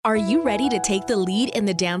Are you ready to take the lead in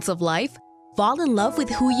the dance of life? Fall in love with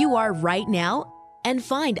who you are right now? And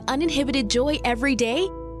find uninhibited joy every day?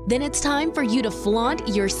 Then it's time for you to flaunt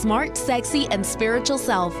your smart, sexy, and spiritual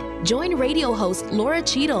self. Join radio host Laura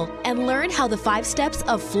Cheadle and learn how the 5 steps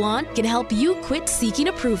of flaunt can help you quit seeking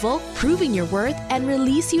approval, proving your worth, and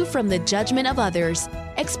release you from the judgment of others.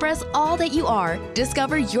 Express all that you are,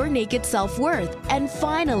 discover your naked self-worth, and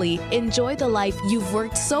finally, enjoy the life you've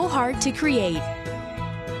worked so hard to create.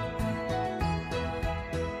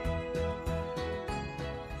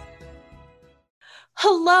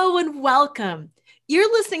 Hello and welcome.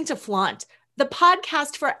 You're listening to Flaunt, the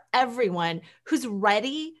podcast for everyone who's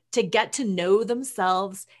ready to get to know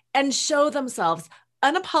themselves and show themselves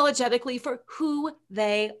unapologetically for who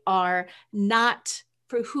they are, not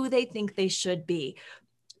for who they think they should be,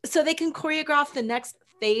 so they can choreograph the next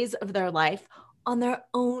phase of their life on their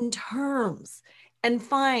own terms and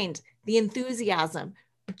find the enthusiasm,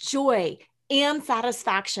 joy, and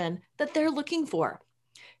satisfaction that they're looking for.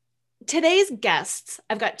 Today's guests,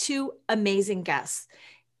 I've got 2 amazing guests,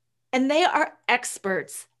 and they are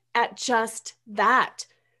experts at just that,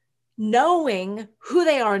 knowing who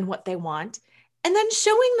they are and what they want, and then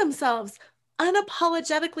showing themselves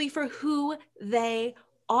unapologetically for who they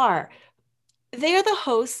are. They are the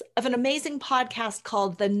hosts of an amazing podcast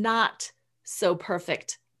called the Not So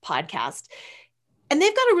Perfect Podcast. And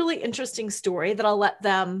they've got a really interesting story that I'll let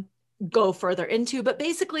them go further into, but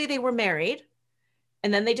basically they were married.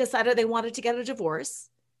 And then they decided they wanted to get a divorce.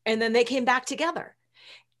 And then they came back together.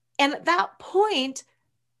 And at that point,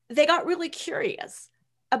 they got really curious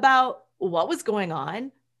about what was going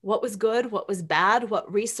on, what was good, what was bad,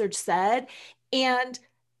 what research said, and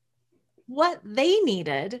what they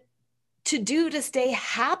needed to do to stay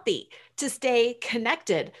happy, to stay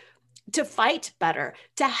connected, to fight better,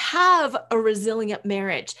 to have a resilient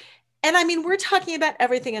marriage. And I mean, we're talking about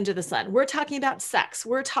everything under the sun. We're talking about sex.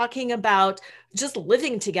 We're talking about just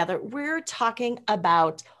living together. We're talking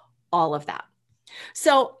about all of that.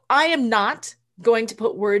 So I am not going to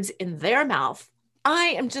put words in their mouth. I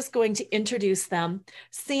am just going to introduce them,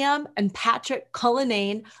 Sam and Patrick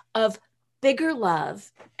Cullinane of Bigger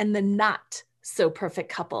Love and the Not So Perfect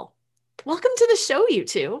Couple. Welcome to the show, you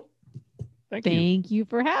two. Thank you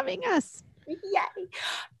for having us. Yay.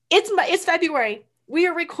 It's February. We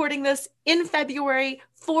are recording this in February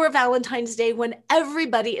for Valentine's Day when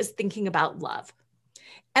everybody is thinking about love.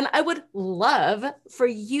 And I would love for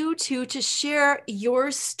you two to share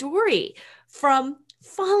your story from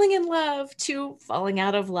falling in love to falling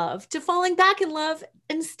out of love to falling back in love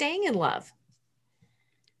and staying in love.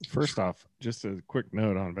 First off, just a quick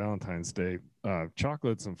note on Valentine's Day.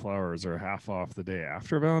 Chocolates and flowers are half off the day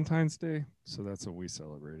after Valentine's Day. So that's what we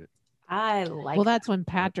celebrate it. I like Well, that's when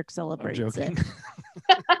Patrick celebrates I'm joking.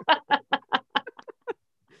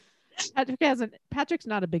 it. Patrick's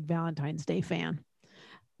not a big Valentine's Day fan.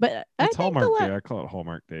 But it's Hallmark Day. I call it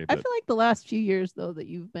Hallmark Day. I feel like the last few years, though, that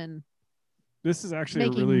you've been this is actually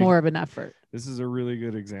making more of an effort. This is a really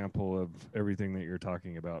good example of everything that you're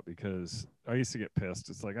talking about, because I used to get pissed.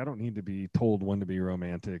 It's like, I don't need to be told when to be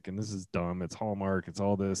romantic, and this is dumb. It's Hallmark. It's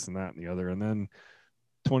all this and that and the other. And then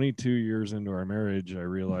 22 years into our marriage, I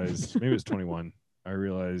realized, maybe it was 21. I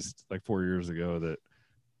realized like 4 years ago that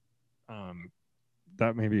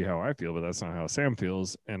that may be how I feel, but that's not how Sam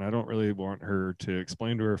feels. And I don't really want her to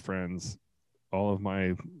explain to her friends all of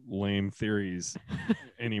my lame theories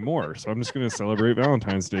anymore. So I'm just going to celebrate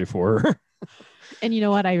Valentine's Day for her. And you know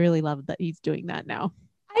what? I really love that he's doing that now.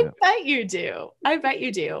 I bet you do. I bet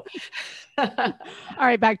you do. All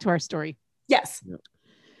right, back to our story. Yes.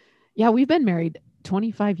 Yeah, we've been married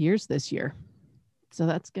 25 years this year. So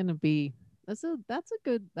that's going to be, that's a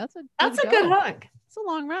good hunk. It's a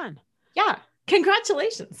long run. Yeah.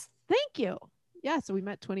 Congratulations. Thank you. Yeah. So we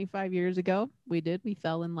met 25 years ago. We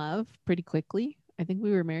fell in love pretty quickly. I think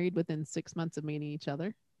we were married within 6 months of meeting each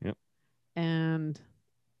other. Yep. And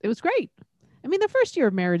it was great. I mean, the first year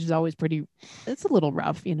of marriage is always it's a little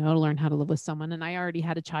rough, to learn how to live with someone. And I already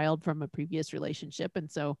had a child from a previous relationship. And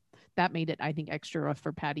so that made it, I think, extra rough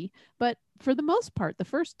for Patty. But for the most part, the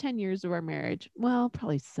first 10 years of our marriage, well,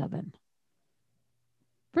 probably 7.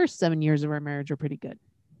 First 7 years of our marriage were pretty good.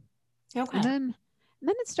 Okay. And then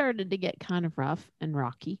it started to get kind of rough and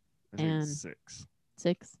rocky. I think And 6.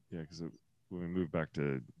 6. Yeah, because when we moved back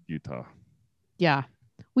to Utah. Yeah.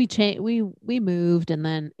 We moved, and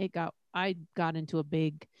then I got into a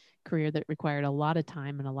big career that required a lot of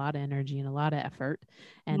time and a lot of energy and a lot of effort.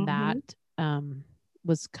 And that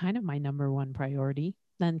was kind of my number one priority.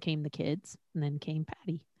 Then came the kids, and then came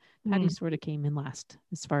Patty. Patty sort of came in last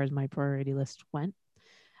as far as my priority list went.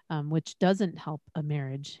 which doesn't help a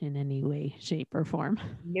marriage in any way, shape, or form.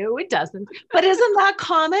 No, it doesn't. But isn't that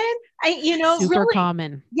common? Super really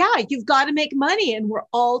common. Yeah, you've got to make money. And we're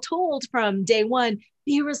all told from day one,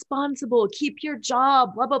 be responsible, keep your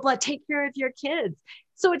job, blah, blah, blah, take care of your kids.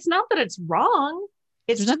 So it's not that it's wrong.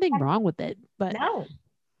 There's nothing wrong with it, but no.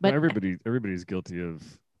 But everybody's guilty of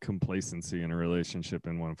complacency in a relationship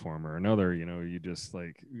in one form or another. You just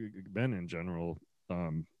like men in general.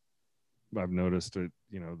 I've noticed it,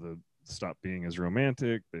 the stop being as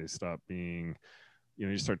romantic. They stop being,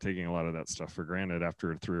 you start taking a lot of that stuff for granted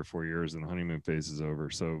after 3 or 4 years and the honeymoon phase is over.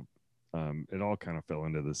 So it all kind of fell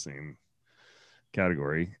into the same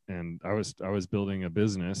category. And I was building a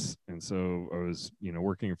business. And so I was,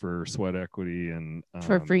 working for Sweat Equity and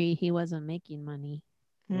for free. He wasn't making money.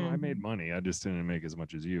 I made money. I just didn't make as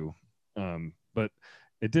much as you. But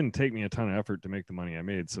it didn't take me a ton of effort to make the money I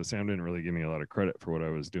made. So Sam didn't really give me a lot of credit for what I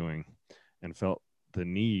was doing and felt the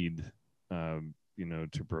need,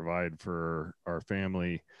 to provide for our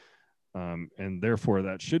family. And therefore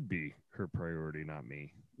that should be her priority, not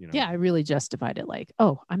me. Yeah, I really justified it like,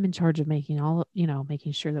 oh, I'm in charge of making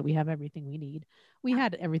making sure that we have everything we need. We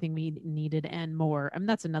had everything we needed and more. And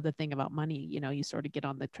that's another thing about money. You sort of get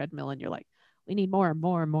on the treadmill and you're like, we need more.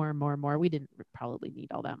 We didn't probably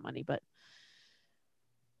need all that money, but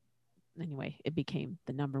anyway, it became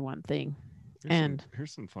the number one thing.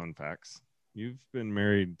 Here's some fun facts. You've been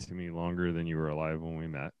married to me longer than you were alive when we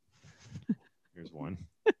met. Here's one.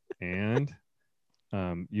 And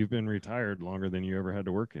you've been retired longer than you ever had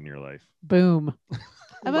to work in your life. Boom.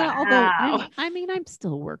 Wow. Although I'm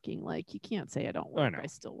still working. Like, you can't say I don't work. I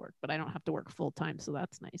still work, but I don't have to work full time, so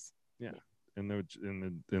that's nice. Yeah. And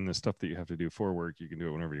the stuff that you have to do for work, you can do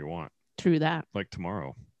it whenever you want. True that. Like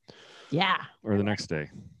tomorrow. Yeah. Or the next day.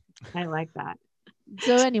 I like that.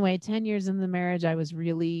 So anyway, 10 years in the marriage, I was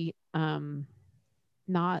really and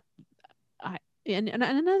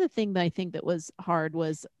another thing that I think that was hard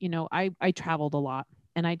was, I traveled a lot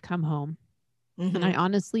and I'd come home and I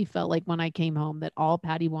honestly felt like when I came home that all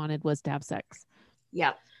Patty wanted was to have sex.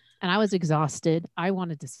 Yep. And I was exhausted. I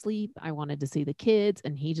wanted to sleep. I wanted to see the kids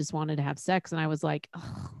and he just wanted to have sex. And I was like,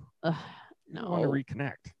 no. You want to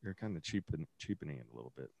reconnect. You're kind of cheapening it a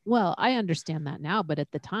little bit. Well, I understand that now, but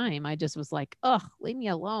at the time I just was like, leave me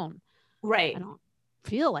alone. Right. I don't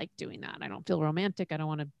feel like doing that. I don't feel romantic. I don't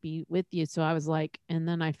want to be with you. So I was like, and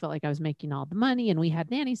then I felt like I was making all the money and we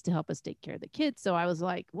had nannies to help us take care of the kids. So I was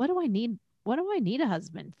like, what do I need a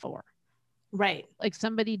husband for? Right. Like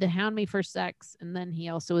somebody to hound me for sex. And then he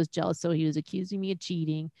also was jealous. So he was accusing me of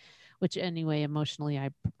cheating, which anyway, emotionally,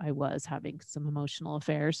 I was having some emotional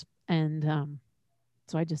affairs. And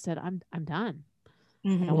so I just said, I'm done. I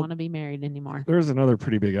don't want to be married anymore. There's another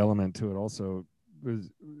pretty big element to it also.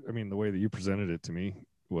 The way that you presented it to me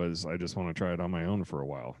was, I just want to try it on my own for a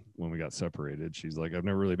while. When we got separated, she's like, I've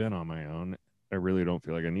never really been on my own. I really don't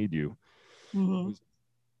feel like I need you. Mm-hmm.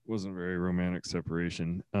 Wasn't very romantic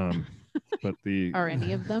separation. But are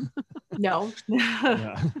any of them? No.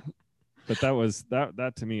 Yeah. But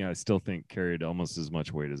that to me, I still think carried almost as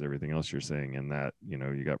much weight as everything else you're saying, in that,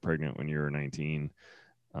 you got pregnant when you were 19,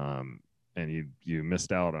 and you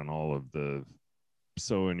missed out on all of the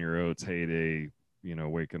sowing your oats heyday,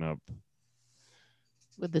 waking up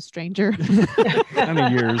with the stranger kind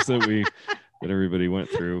of years that everybody went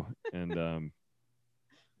through. And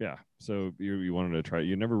yeah, so you wanted to try.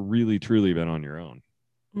 You never really truly been on your own.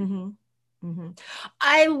 Mm-hmm. Mm-hmm.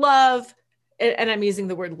 I love, and I'm using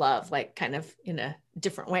the word love like kind of in a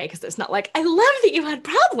different way, because it's not like I love that you had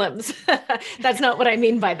problems. That's not what I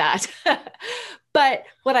mean by that. But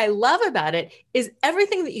what I love about it is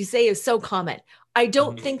everything that you say is so common. I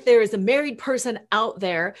don't think there is a married person out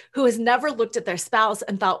there who has never looked at their spouse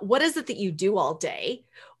and thought, what is it that you do all day?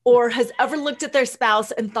 Or has ever looked at their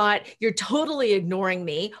spouse and thought, you're totally ignoring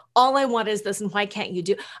me. All I want is this. And why can't you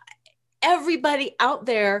do? Everybody out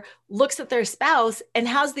there looks at their spouse and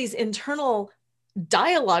has these internal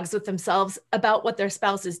dialogues with themselves about what their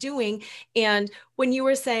spouse is doing. And when you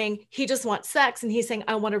were saying he just wants sex and he's saying,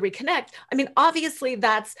 I want to reconnect. I mean, obviously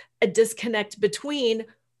that's a disconnect between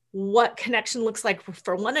what connection looks like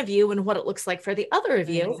for one of you and what it looks like for the other of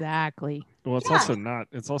you. Exactly. Well, it's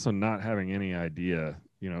also not having any idea,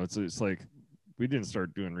 it's like we didn't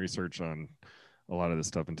start doing research on a lot of this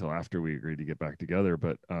stuff until after we agreed to get back together,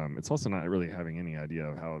 but it's also not really having any idea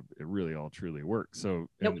of how it really all truly works. So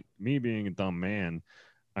and me being a dumb man,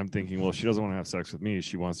 I'm thinking, well, she doesn't want to have sex with me.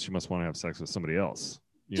 She must want to have sex with somebody else.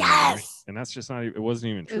 Know what I mean? And that's just not, it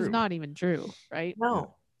wasn't even true. It's not even true, right?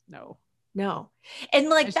 No.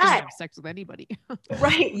 And I just don't have sex with anybody.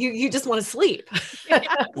 Right. You just want to sleep.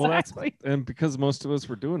 Well, and because most of us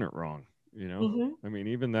were doing it wrong. you know. Mhm. I mean,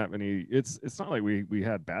 even that many, it's not like we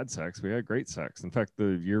had bad sex. We had great sex. In fact,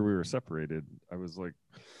 the year we were separated, I was like,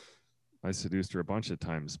 I seduced her a bunch of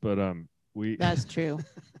times, but we That's true.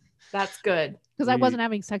 That's good. Because I We- wasn't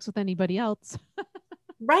having sex with anybody else.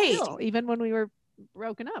 Right. Still, even when we were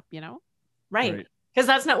broken up, Right. Because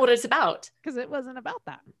that's not what it's about. because it wasn't about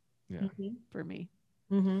that Yeah. Mhm. for me.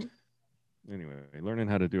 Mhm. Anyway, learning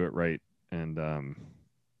how to do it right, and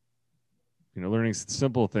learning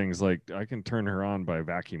simple things like I can turn her on by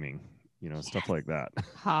vacuuming, stuff like that.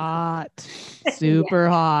 Hot, super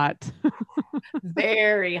hot.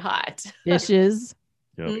 Very hot. Dishes,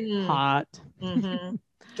 Yep. Mm. hot. Mhm.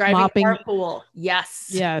 Driving Mopping. carpool. Yes.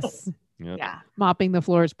 Yes. Yep. Yeah. Mopping the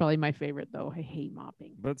floor is probably my favorite, though. I hate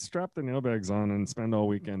mopping. But strap the nail bags on and spend all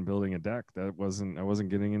weekend building a deck. I wasn't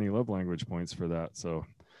getting any love language points for that. So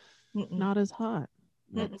Mm-mm. Not as hot.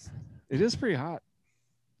 Mm-mm. It's- it is pretty hot.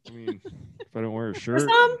 I mean, if I don't wear a shirt,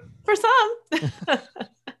 For some.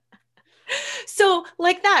 So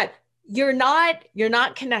like that, you're not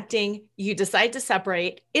connecting, you decide to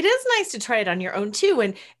separate. It is nice to try it on your own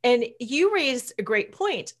too. And you raised a great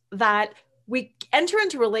point that we enter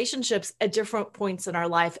into relationships at different points in our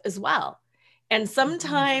life as well. And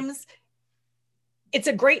sometimes it's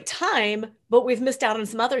a great time, but we've missed out on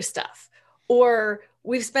some other stuff. Or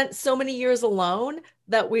we've spent so many years alone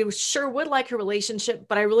that we sure would like a relationship,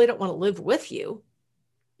 but I really don't want to live with you.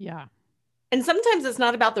 yeah. And sometimes it's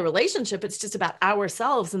not about the relationship, it's just about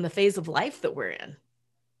ourselves and the phase of life that we're in.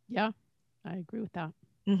 Yeah. I agree with that.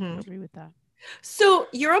 Mhm. I agree with that. So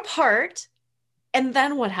you're apart, and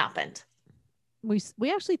then what happened? We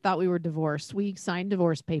actually thought we were divorced. We signed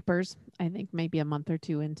divorce papers, I think maybe a month or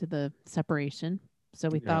two into the separation. So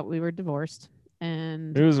we Yeah. thought we were divorced.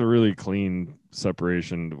 And it was a really clean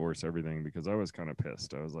separation, divorce, everything, because I was kind of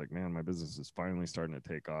pissed. I was like, man, my business is finally starting to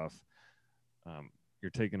take off. You're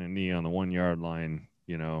taking a knee on the 1 yard line,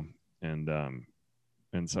 and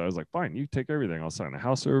so I was like, fine, you take everything. I'll sign the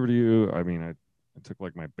house over to you. I mean, I took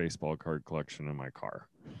like my baseball card collection in my car.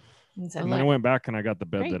 And said, And then I went back and I got the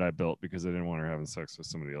bed Great. that I built because I didn't want her having sex with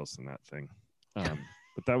somebody else in that thing.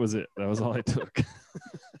 But that was it. That was all I took.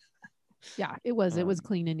 yeah, it was Um,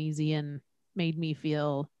 clean and easy and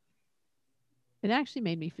it actually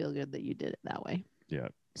made me feel good that you did it that way. Yeah.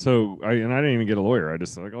 So I didn't even get a lawyer. I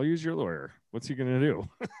just like, I'll use your lawyer. What's he going to do?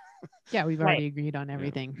 Yeah, we've Right. already agreed on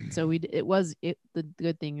everything. So the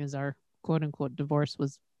good thing is our quote unquote divorce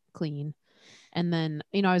was clean. And then,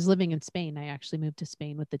 I was living in Spain. I actually moved to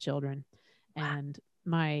Spain with the children, and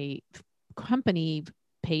my company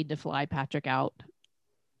paid to fly Patrick out.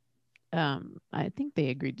 I think they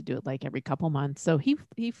agreed to do it like every couple months. So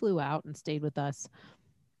he flew out and stayed with us.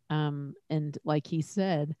 And like he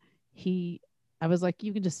said, I was like,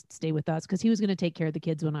 you can just stay with us, because he was going to take care of the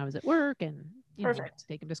kids when I was at work and Perfect.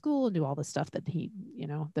 take him to school and do all the stuff that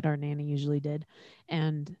that our nanny usually did.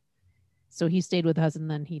 And so he stayed with us, and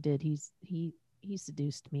then he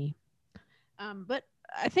seduced me. But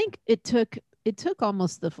I think it took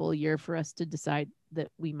almost the full year for us to decide that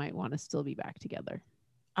we might want to still be back together.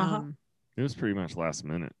 Uh-huh. It was pretty much last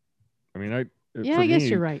minute. I mean, Yeah, for I guess me-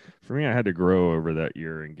 you're right. For me, I had to grow over that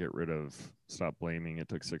year and stop blaming. It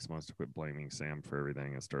took 6 months to quit blaming Sam for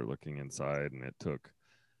everything and start looking inside. And it took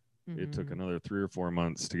Mhm. another 3 or 4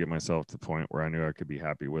 months to get myself to the point where I knew I could be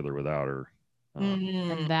happy with or without her.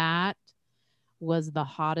 Mhm. And that was the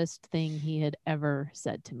hottest thing he had ever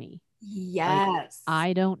said to me. Yes.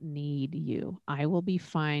 I don't need you. I will be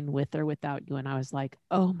fine with or without you. And I was like,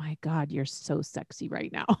 oh my God, you're so sexy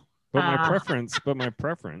right now. But my Ah.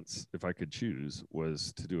 preference, if I could choose,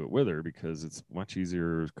 was to do it with her, because it's much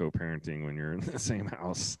easier co-parenting when you're in the same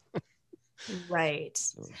house. Right.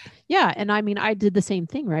 So, Yeah. And I mean, I did the same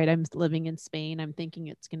thing, right? I'm living in Spain. I'm thinking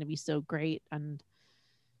it's going to be so great. And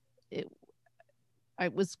I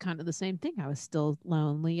was kind of the same thing. I was still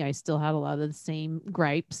lonely. I still had a lot of the same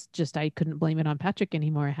gripes, just I couldn't blame it on Patrick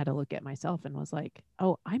anymore. I had to look at myself and was like,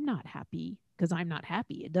 oh, I'm not happy because I'm not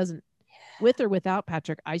happy. It doesn't, with or without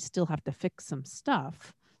Patrick, I still have to fix some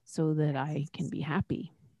stuff so that I can be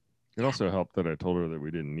happy. it also helped that I told her that we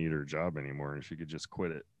didn't need her job anymore and she could just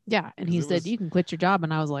quit it. Yeah. And he Because it said, was- you can quit your job.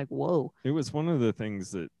 And I was like, whoa. It was one of the things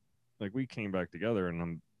that, like, we came back together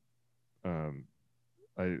and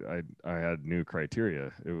I had new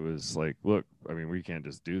criteria. It was like, look, I mean, we can't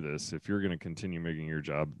just do this. If you're going to continue making your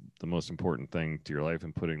job the most important thing to your life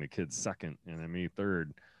and putting the kids second and then me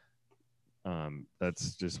third,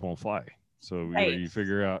 that's just won't fly. So Right. you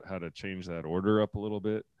figure out how to change that order up a little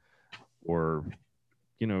bit, or,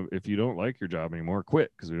 if you don't like your job anymore,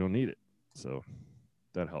 quit, because we don't need it. So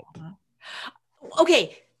that helped.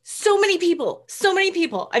 Okay. So many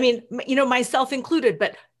people. I mean, myself included,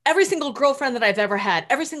 but every single girlfriend that I've ever had,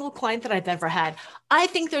 every single client that I've ever had, I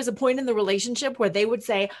think there's a point in the relationship where they would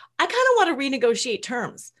say, I kind of want to renegotiate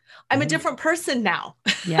terms. I'm a different person now.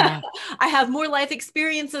 Yeah. I have more life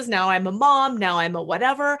experiences now. I'm a mom. Now I'm a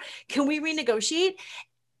whatever. Can we renegotiate?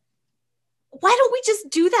 Why don't we just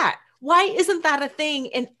do that? Why isn't that a thing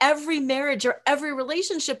in every marriage or every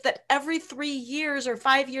relationship, that every 3 years or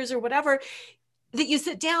 5 years or whatever, that you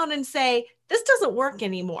sit down and say, this doesn't work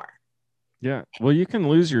anymore? Yeah. Well, you can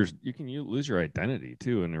lose your identity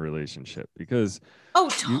too in a relationship, because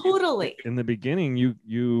totally. in the beginning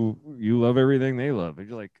you love everything they love. And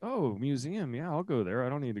you're like, oh, museum, yeah, I'll go there. I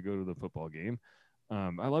don't need to go to the football game.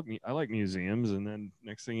 I like museums, and then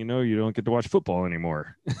next thing you know, you don't get to watch football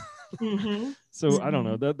anymore. Mm-hmm. So I don't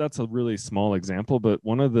know, that's a really small example, but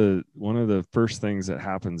one of the first things that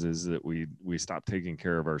happens is that we stop taking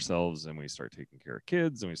care of ourselves, and we start taking care of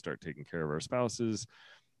kids, and we start taking care of our spouses,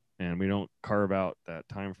 and we don't carve out that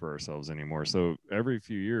time for ourselves anymore. So every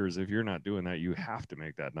few years, if you're not doing that, you have to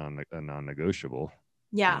make that non-negotiable.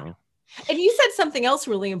 Yeah. You know? And you said something else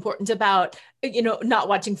really important about, not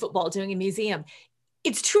watching football, doing a museum.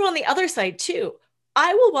 It's true on the other side too.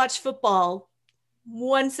 I will watch football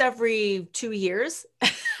once every 2 years.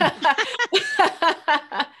 But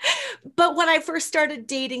when I first started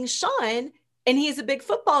dating Sean, and he's a big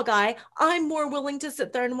football guy, I'm more willing to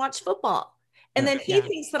sit there and watch football. And then he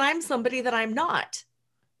thinks that I'm somebody that I'm not.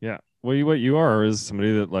 Yeah. Well, what you are is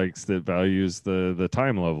somebody that values the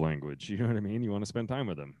time love language. You know what I mean? You want to spend time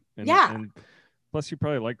with them. And plus, you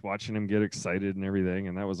probably liked watching him get excited and everything,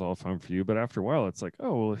 and that was all fun for you. But after a while, it's like,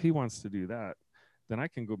 oh, well, if he wants to do that, then I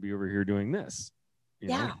can go be over here doing this. You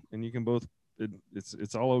know? And you can both.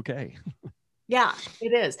 It's all okay. Yeah,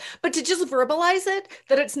 it is. But to just verbalize it,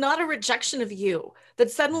 that it's not a rejection of you, that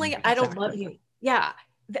suddenly I don't love you. Yeah.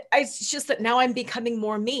 It's just that now I'm becoming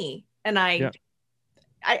more me. And I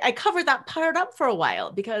covered that part up for a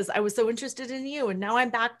while because I was so interested in you. And now I'm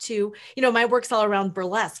back to, my work's all around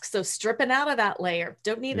burlesque. So stripping out of that layer,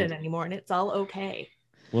 don't need it anymore. And it's all okay.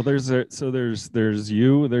 Well, there's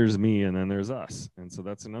you, there's me, and then there's us. And so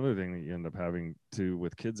that's another thing that you end up having to,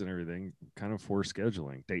 with kids and everything, kind of force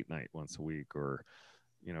scheduling, date night once a week, or,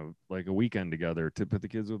 like a weekend together to put the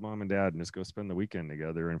kids with mom and dad and just go spend the weekend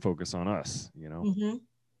together and focus on us, Mm-hmm.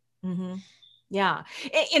 Mm-hmm. Yeah.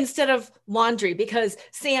 Instead of laundry, because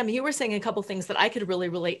Sam, you were saying a couple things that I could really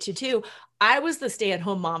relate to too. I was the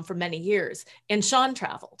stay-at-home mom for many years, and Sean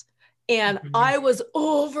traveled, and I was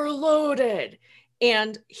overloaded.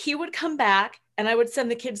 And he would come back, and I would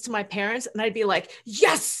send the kids to my parents, and I'd be like,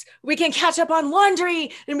 yes, we can catch up on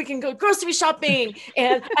laundry, and we can go grocery shopping.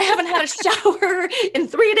 And I haven't had a shower in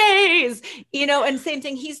 3 days, and same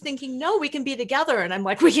thing. He's thinking, no, we can be together. And I'm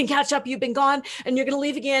like, we can catch up. You've been gone and you're going to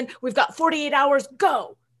leave again. We've got 48 hours,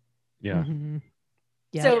 go. Yeah. Mm-hmm.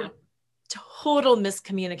 Yeah. So total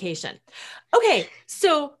miscommunication. Okay.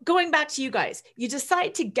 So going back to you guys, you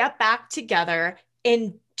decide to get back together,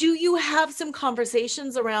 and do you have some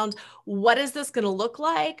conversations around what is this going to look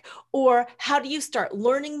like, or how do you start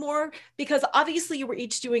learning more? Because obviously you were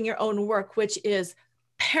each doing your own work, which is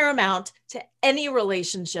paramount to any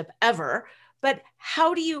relationship ever. But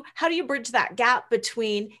how do you bridge that gap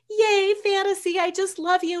between, yay, fantasy, I just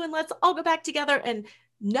love you, and let's all go back together, and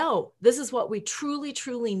no, this is what we truly,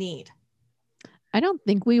 truly need? I don't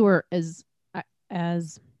think we were as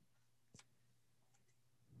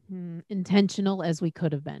intentional as we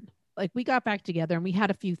could have been. Like, we got back together and we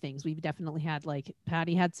had a few things. We definitely had, like,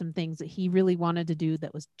 Patty had some things that he really wanted to do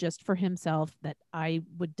that was just for himself that I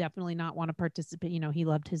would definitely not want to participate. He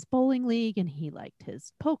loved his bowling league and he liked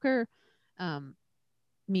his poker.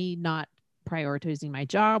 Me not prioritizing my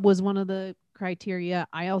job was one of the criteria.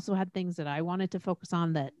 I also had things that I wanted to focus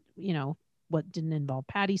on that, what didn't involve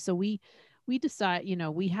Patty. So we decide,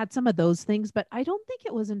 we had some of those things, but I don't think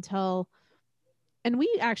it was until, and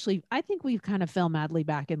I think we kind of fell madly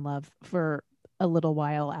back in love for a little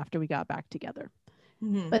while after we got back together.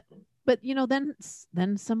 Mm-hmm. But then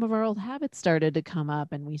some of our old habits started to come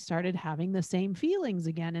up, and we started having the same feelings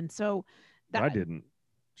again. And so I didn't.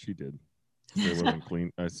 She did. It wasn't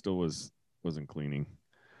clean. I still wasn't cleaning.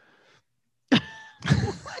 I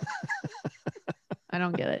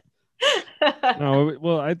don't get it. No,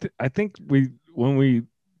 well, I think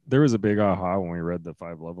there was a big aha when we read the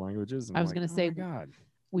 5 love languages. And I was going to say, oh my God,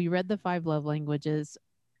 we read the 5 love languages.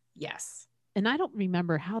 Yes. And I don't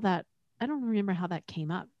remember how that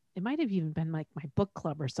came up. It might have even been like my book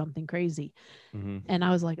club or something crazy. Mm-hmm. And I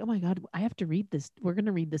was like, oh my God, I have to read this. We're going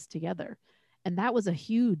to read this together. And that was a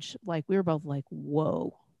huge, we were both like,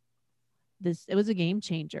 whoa, it was a game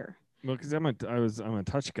changer. Well, because I'm a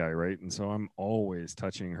touch guy, right? And so I'm always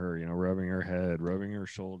touching her, rubbing her head, rubbing her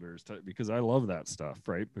shoulders, because I love that stuff,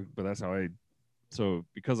 right? But that's how so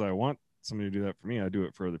because I want somebody to do that for me, I do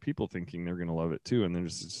it for other people, thinking they're going to love it too. And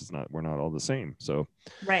it's just not, we're not all the same. So,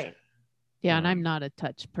 Right. Yeah, and I'm not a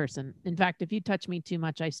touch person. In fact, if you touch me too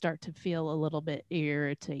much, I start to feel a little bit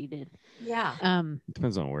irritated. Yeah. It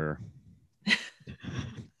depends on where.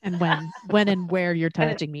 And when and where you're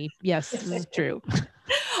touching me. Yes, this is true.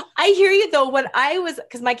 I hear you though. When I was,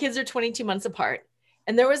 because my kids are 22 months apart,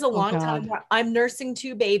 and there was a long time where I'm nursing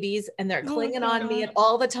two babies and they're clinging on me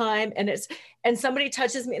all the time. And somebody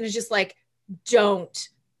touches me and it's just like, don't,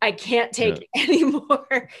 I can't take any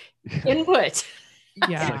more input.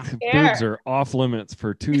 Yeah. Like boobs are off limits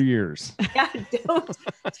for 2 years. Yeah, don't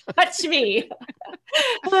touch me.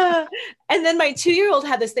 And then my 2-year-old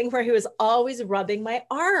had this thing where he was always rubbing my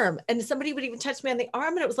arm, and somebody would even touch me on the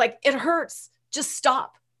arm, and it was like, it hurts. Just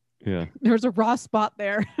stop. Yeah. There's a raw spot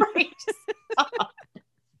there. Right. Just stop.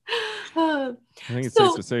 I think it's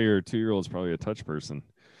safe to say your 2-year-old is probably a touch person.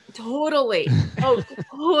 Totally. Oh,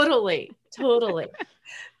 totally. Totally.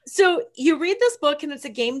 So you read this book and it's a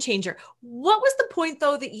game changer. What was the point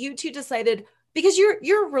though that you two decided, because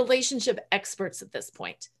you're relationship experts at this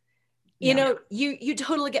point, you know, you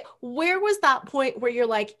totally get, where was that point where you're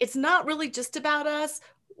like, it's not really just about us.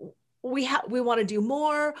 We want to do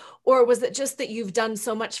more, or was it just that you've done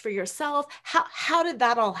so much for yourself? How did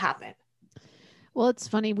that all happen? Well, it's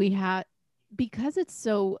funny. Because it's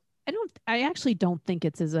so, I actually don't think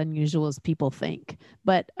it's as unusual as people think,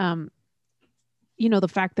 but, the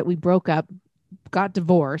fact that we broke up, got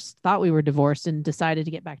divorced, thought we were divorced, and decided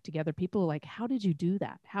to get back together. People are like, how did you do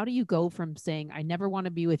that? How do you go from saying, I never want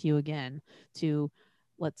to be with you again, to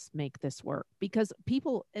let's make this work? Because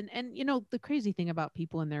people, and the crazy thing about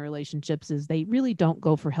people in their relationships is they really don't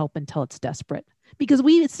go for help until it's desperate, because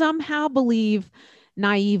we somehow believe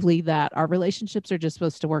naively that our relationships are just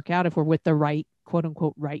supposed to work out if we're with the right, quote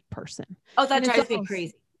unquote, right person. Oh, that drives me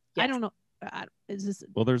crazy. Yes. I don't know.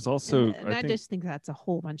 Well, there's also, I just think that's a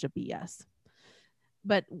whole bunch of BS.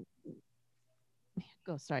 But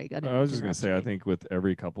go, sorry. I was just going to say, I think with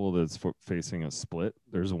every couple that's facing a split,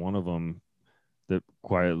 there's one of them that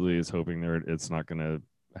quietly is hoping it's not going to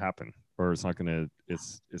happen, or it's not going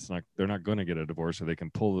to, they're not going to get a divorce, or they can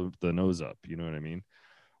pull the nose up. You know what I mean?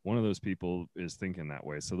 One of those people is thinking that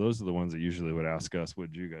way. So those are the ones that usually would ask us,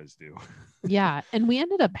 what did you guys do? Yeah. And we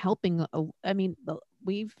ended up helping.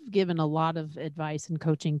 We've given a lot of advice and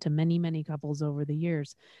coaching to many, many couples over the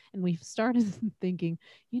years. And we've started thinking,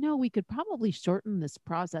 we could probably shorten this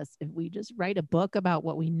process if we just write a book about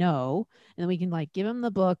what we know, and then we can give them the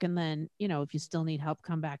book. And then, if you still need help,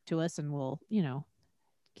 come back to us and we'll,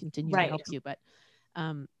 continue to help you. But,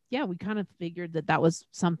 we kind of figured that was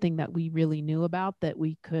something that we really knew about, that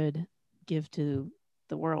we could give to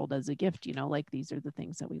the world as a gift, these are the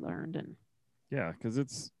things that we learned. And yeah, because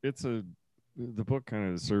the book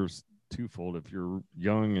kind of serves twofold. If you're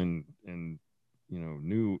young and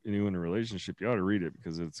new in a relationship, you ought to read it,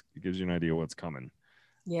 because it gives you an idea what's coming.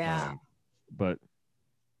 Yeah.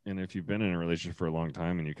 And if you've been in a relationship for a long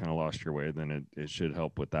time and you kind of lost your way, then it should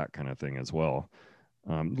help with that kind of thing as well.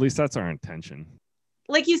 At least that's our intention.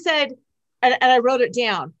 Like you said, and I wrote it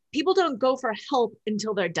down, people don't go for help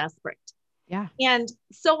until they're desperate. Yeah. And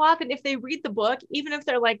so often if they read the book, even if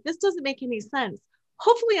they're like, this doesn't make any sense,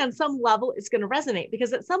 hopefully on some level it's going to resonate,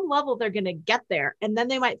 because at some level they're going to get there. And then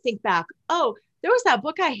they might think back, oh, there was that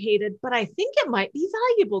book I hated, but I think it might be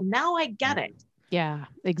valuable. Now I get it. Yeah,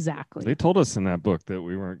 exactly. They told us in that book that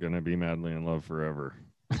we weren't going to be madly in love forever.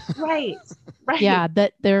 Right. Yeah,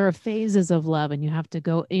 that there are phases of love, and you have to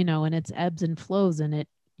go, and it's ebbs and flows, and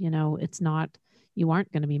it's not, you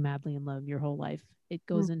aren't going to be madly in love your whole life. It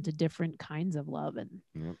goes into different kinds of love,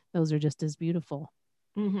 and those are just as beautiful,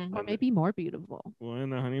 or maybe more beautiful. Well, in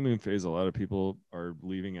the honeymoon phase, a lot of people are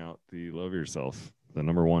leaving out the love yourself, the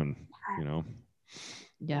number one,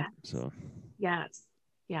 Yeah. So. Yes.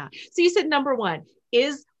 Yeah. So you said number one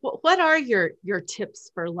is, what are your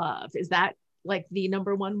tips for love? Is that like the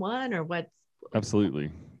number one, or what?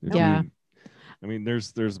 Absolutely. Yeah.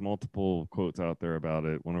 There's multiple quotes out there about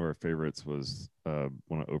it. One of our favorites was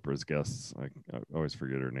one of Oprah's guests. I always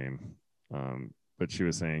forget her name. But she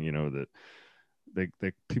was saying, that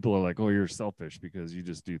they people are like, oh, you're selfish because you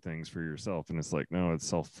just do things for yourself. And it's like, no,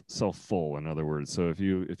 it's self-full, in other words. So if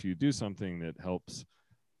you do something that helps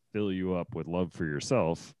fill you up with love for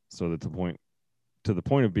yourself, so that to the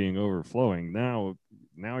point of being overflowing, now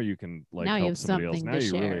you can help somebody else. Now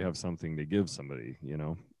you really have something to give somebody,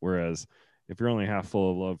 whereas if you're only half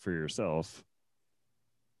full of love for yourself,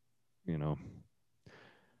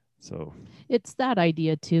 So It's that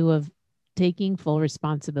idea too of taking full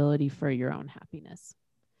responsibility for your own happiness.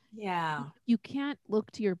 Yeah. You can't look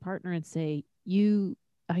to your partner and say,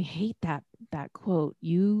 I hate that quote.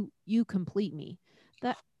 You complete me.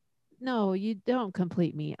 That No, you don't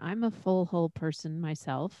complete me. I'm a full whole person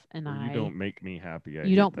myself, and or you don't make me happy. I you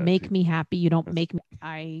hate don't that make too. me happy. You don't That's- make me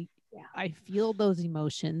I feel those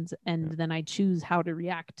emotions, and then I choose how to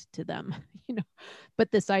react to them,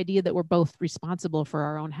 But this idea that we're both responsible for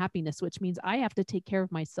our own happiness, which means I have to take care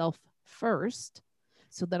of myself first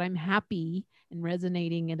so that I'm happy and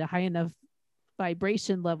resonating at a high enough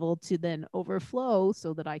vibration level to then overflow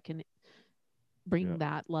so that I can bring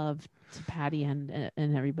that love to Patty and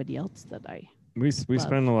everybody else that I we love.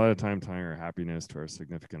 spend a lot of time tying our happiness to our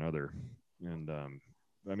significant other, and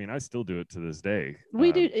I mean, I still do it to this day.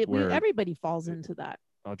 We do. Where Everybody falls into that.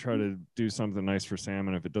 I'll try to do something nice for Sam,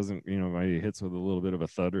 and if it doesn't, it hits with a little bit of a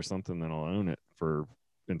thud or something, then I'll own it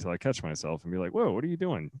until I catch myself and be like, "Whoa, what are you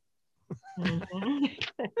doing?"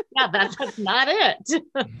 Yeah, that's not it.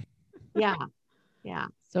 Yeah.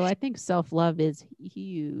 So I think self-love is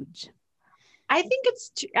huge. I think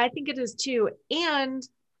it is too. And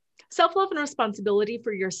self-love and responsibility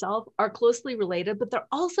for yourself are closely related, but they're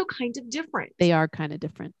also kind of different. They are kind of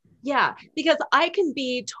different. Yeah, because I can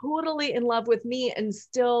be totally in love with me and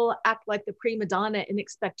still act like the prima donna and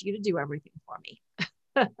expect you to do everything for me.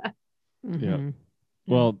 Mm-hmm.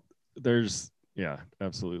 Well,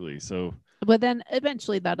 absolutely. So, but then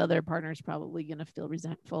eventually that other partner is probably going to feel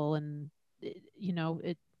resentful, and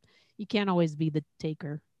you can't always be the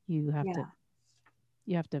taker. You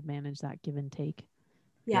have to manage that give and take.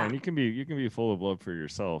 Yeah. And you can be full of love for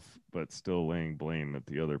yourself, but still laying blame at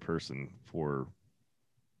the other person for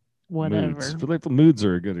whatever. Moods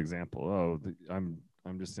are a good example. Oh,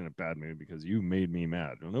 I'm just in a bad mood because you made me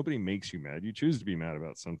mad. Well, nobody makes you mad. You choose to be mad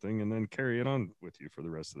about something and then carry it on with you for the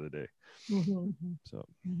rest of the day. Mm-hmm. So,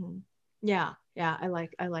 yeah, I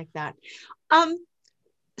like that.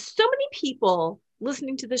 So many people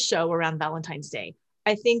listening to the show around Valentine's Day,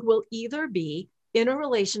 I think, will either be in a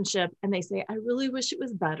relationship and they say, I really wish it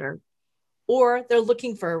was better, or they're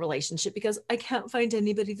looking for a relationship because I can't find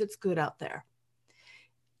anybody that's good out there.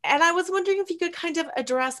 And I was wondering if you could kind of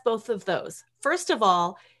address both of those. First of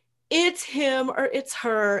all, it's him or it's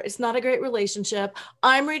her. It's not a great relationship.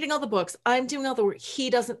 I'm reading all the books. I'm doing all the work. He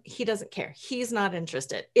doesn't care. He's not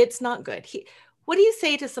interested. It's not good. What do you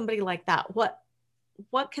say to somebody like that?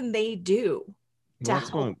 What can they do to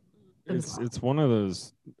help themselves? It's one of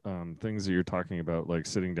those things that you're talking about, like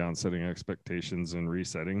sitting down, setting expectations and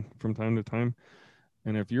resetting from time to time.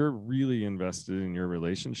 And if you're really invested in your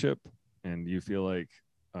relationship and you feel like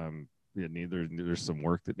there's some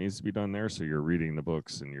work that needs to be done there, so you're reading the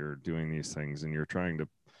books and you're doing these things and you're trying to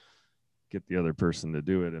get the other person to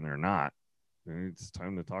do it and they're not, it's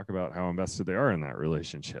time to talk about how invested they are in that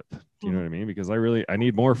relationship. Do you know what I mean? Because I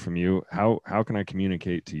need more from you. How can I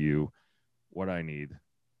communicate to you what I need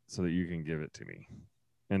so that you can give it to me?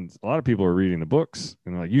 And a lot of people are reading the books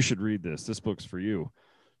and they're like, you should read this book's for you.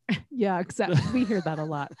 Yeah, exactly. We hear that a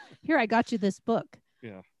lot. Here, I got you this book.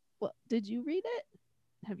 Yeah. Well, did you read it?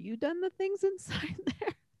 Have you done the things inside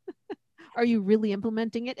there? Are you really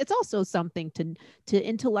implementing it? It's also something to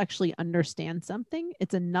intellectually understand something.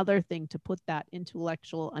 It's another thing to put that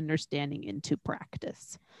intellectual understanding into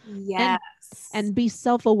practice. Yes. And be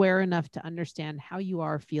self-aware enough to understand how you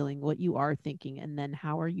are feeling, what you are thinking, and then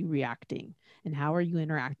how are you reacting and how are you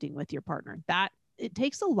interacting with your partner. That it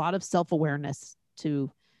takes a lot of self-awareness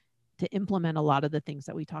to implement a lot of the things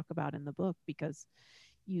that we talk about in the book, because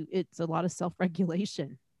it's a lot of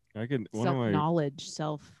self-regulation, self-knowledge,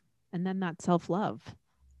 and then that self-love.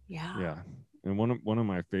 Yeah. And one of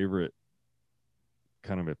my favorite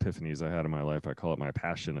kind of epiphanies I had in my life, I call it my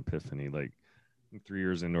passion epiphany. Like 3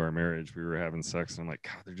 years into our marriage, we were having sex and I'm like,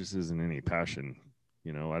 God, there just isn't any passion.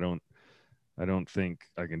 I don't think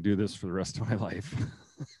I can do this for the rest of my life.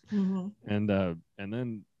 Mm-hmm. And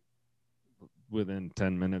then within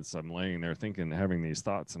 10 minutes, I'm laying there having these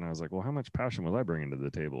thoughts. And I was like, well, how much passion was I bringing to the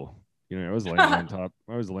table? I was laying on top.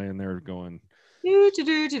 I was laying there going, there's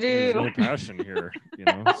no passion here,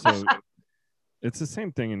 So it's the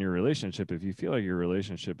same thing in your relationship. If you feel like your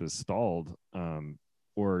relationship is stalled,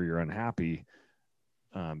 or you're unhappy,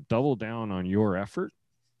 double down on your effort,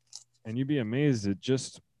 and you'd be amazed at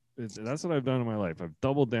that's what I've done in my life. I've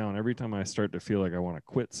doubled down every time I start to feel like I want to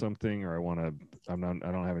quit something, or I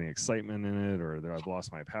don't have any excitement in it, or that I've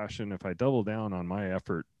lost my passion. If I double down on my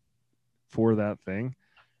effort for that thing,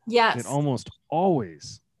 yes, it almost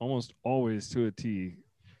always to a T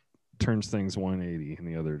turns things 180 in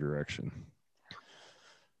the other direction.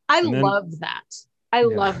 I love that. I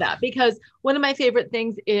love that, because one of my favorite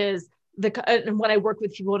things is and when I work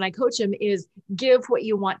with people and I coach them is give what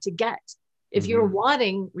you want to get. If you're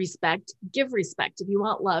wanting respect, give respect. If you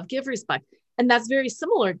want love, give respect. And that's very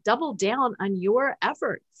similar. Double down on your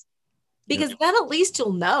efforts, because then at least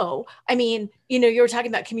you'll know. I mean, you were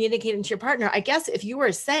talking about communicating to your partner. I guess if you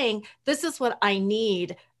were saying, this is what I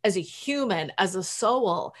need as a human, as a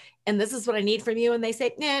soul, and this is what I need from you, and they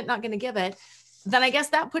say, nah, not going to give it, then I guess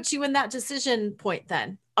that puts you in that decision point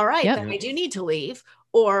then. All right, then I do need to leave,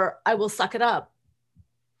 or I will suck it up,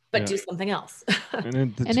 but do something else.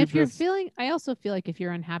 And if you're feeling, I also feel like if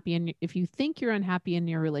you're unhappy and if you think you're unhappy in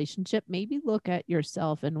your relationship, maybe look at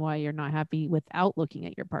yourself and why you're not happy without looking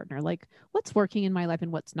at your partner. Like, what's working in my life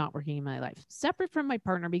and what's not working in my life, separate from my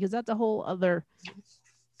partner, because that's a whole other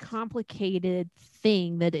complicated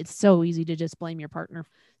thing that it's so easy to just blame your partner.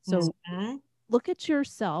 So look at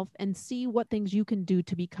yourself and see what things you can do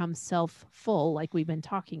to become self-full, like we've been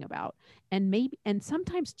talking about. And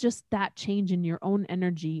sometimes just that change in your own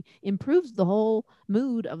energy improves the whole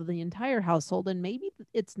mood of the entire household. And maybe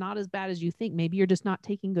it's not as bad as you think. Maybe you're just not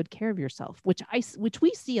taking good care of yourself, which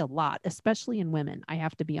we see a lot, especially in women. I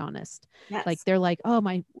have to be honest. Yes. Like, they're like, oh,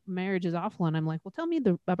 my marriage is awful. And I'm like, well, tell me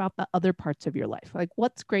about the other parts of your life. Like,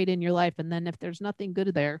 what's great in your life? And then if there's nothing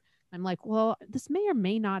good there, I'm like, well, this may or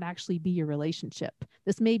may not actually be your relationship.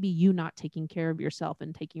 This may be you not taking care of yourself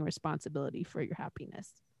and taking responsibility for your happiness.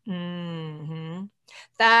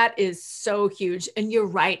 That is so huge. And you're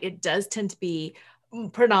right. It does tend to be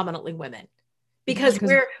predominantly women, because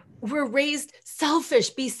we're raised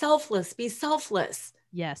selfish, be selfless, be selfless.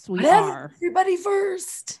 Yes, we are. Everybody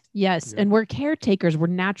first. Yes. And we're caretakers. We're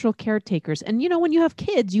natural caretakers. And when you have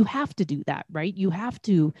kids, you have to do that, right? You have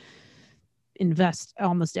to invest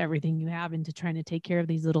almost everything you have into trying to take care of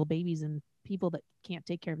these little babies and people that can't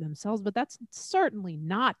take care of themselves. But that's certainly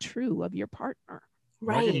not true of your partner.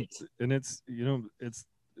 Right. And it's, you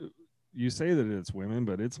say that it's women,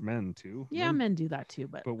 but it's men too. Yeah, men do that too.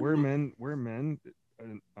 But we're men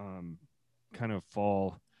kind of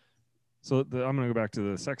fall. So I'm going to go back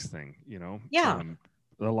to the sex thing, Yeah.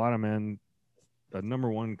 A lot of men, the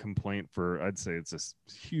number one complaint for, I'd say it's a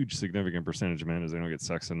huge significant percentage of men, is they don't get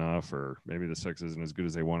sex enough, or maybe the sex isn't as good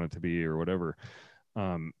as they want it to be, or whatever.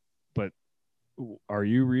 But are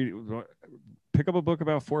you reading? Pick up a book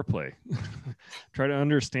about foreplay. Try to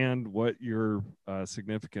understand what your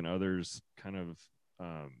significant other's kind of,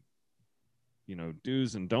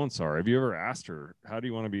 do's and don'ts are. Have you ever asked her, how do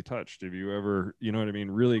you want to be touched? Have you ever,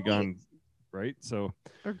 really gone right? So,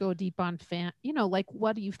 or go deep on like,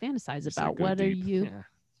 what do you fantasize about? What deep. Are you?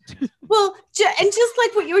 Yeah. Well, and just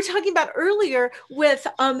like what you were talking about earlier with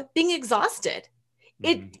being exhausted,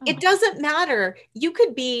 it doesn't matter. You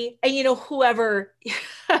could be, and whoever's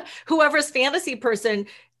fantasy person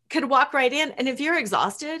could walk right in, and if you're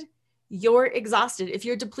exhausted, you're exhausted. If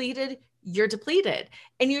you're depleted, you're depleted.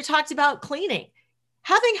 And you talked about cleaning,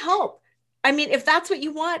 having help. I mean, if that's what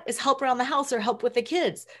you want, is help around the house or help with the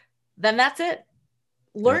kids, then that's it.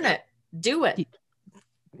 Learn it, do it.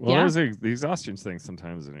 Well, the exhaustion thing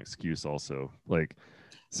sometimes is an excuse also. Like,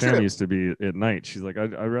 Sam used to be at night. She's like,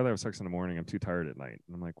 I'd rather have sex in the morning. I'm too tired at night.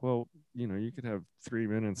 And I'm like, well, you could have 3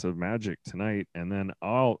 minutes of magic tonight, and then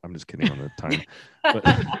I'm just kidding on the time. But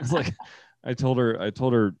it's like, I told her,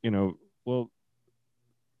 well,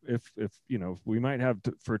 if we might have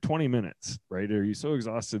for 20 minutes, right? Are you so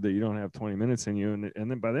exhausted that you don't have 20 minutes in you? And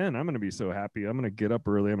then by then I'm going to be so happy. I'm going to get up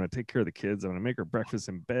early. I'm going to take care of the kids. I'm going to make her breakfast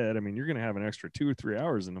in bed. I mean, you're going to have an extra 2 or 3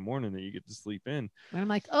 hours in the morning that you get to sleep in. And I'm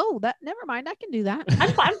like, oh, never mind. I can do that.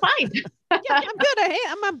 I'm fine. Yeah, I'm good.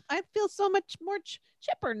 I feel so much more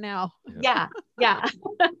chipper now. Yeah. I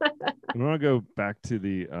want to go back to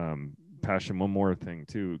the, passion one more thing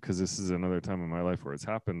too, because this is another time in my life where it's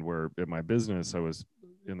happened, where at my business I was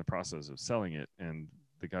in the process of selling it, and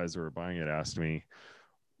the guys who were buying it asked me,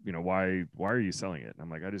 why are you selling it? And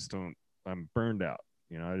I'm like, I'm burned out.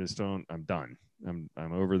 I'm done. I'm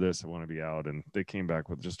over this. I want to be out. And they came back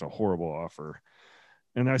with just a horrible offer.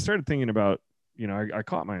 And I started thinking about, I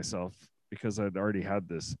caught myself, because I'd already had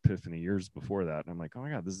this epiphany years before that. And I'm like, oh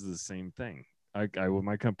my God, this is the same thing.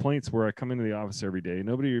 My complaints were, I come into the office every day.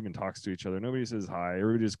 Nobody even talks to each other. Nobody says hi.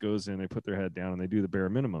 Everybody just goes in, they put their head down, and they do the bare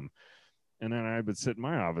minimum. And then I would sit in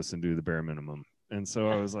my office and do the bare minimum. And so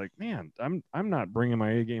I was like, man, I'm not bringing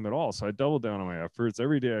my A game at all. So I doubled down on my efforts.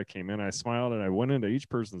 Every day I came in, I smiled, and I went into each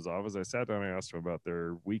person's office. I sat down, I asked them about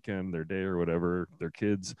their weekend, their day or whatever, their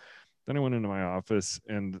kids. Then I went into my office,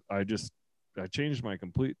 and I changed my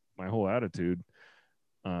whole attitude.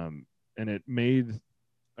 And it made,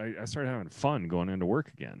 I started having fun going into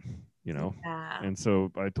work again, Yeah. And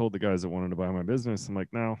so I told the guys that wanted to buy my business, I'm like,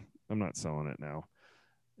 no, I'm not selling it now.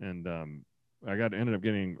 and I ended up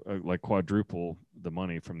getting like quadruple the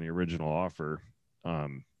money from the original offer,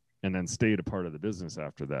 and then stayed a part of the business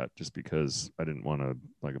after that, just because I didn't want to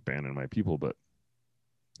like abandon my people. But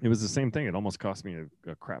it was the same thing. It almost cost me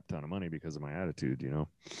a crap ton of money because of my attitude, you know?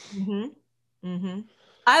 Mm-hmm. Mm-hmm.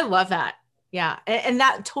 I love that. Yeah. And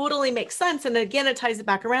that totally makes sense. And again, it ties it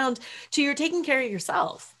back around to you're taking care of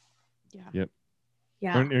yourself. Yeah. Yep.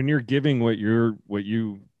 Yeah. And you're giving what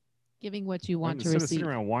you Giving what you want to instead of receive.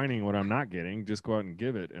 sitting around whining what I'm not getting, just go out and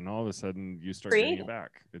give it. And all of a sudden you start getting it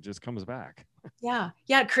back. It just comes back. Yeah.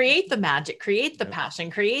 Yeah. Create the magic, create the Yep. passion,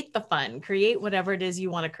 create the fun, create whatever it is you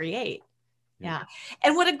want to create. Yep. Yeah.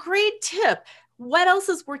 And what a great tip. What else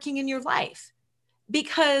is working in your life?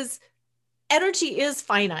 Because energy is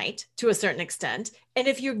finite to a certain extent. And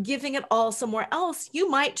if you're giving it all somewhere else, you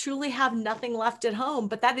might truly have nothing left at home,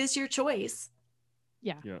 but that is your choice.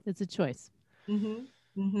 Yeah. Yeah. It's a choice. Mm-hmm.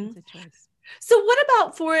 Mm-hmm. It's a choice. So what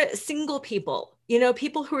about for single people, you know,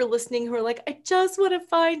 people who are listening, who are like, I just want to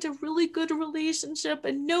find a really good relationship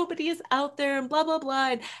and nobody is out there and blah, blah, blah.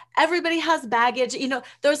 And everybody has baggage. You know,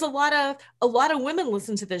 there's a lot of women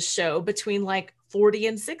listen to this show between like 40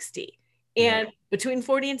 and 60. And between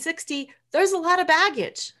 40 and 60, there's a lot of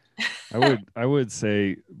baggage. I would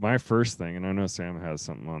say my first thing, and I know Sam has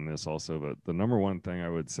something on this also, but the number one thing I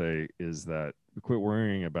would say is that quit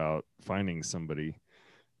worrying about finding somebody.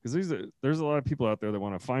 Because there's a lot of people out there that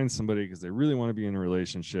want to find somebody because they really want to be in a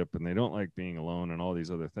relationship and they don't like being alone and all these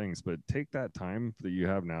other things. But take that time that you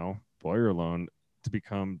have now while you're alone to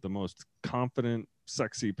become the most confident,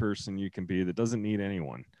 sexy person you can be that doesn't need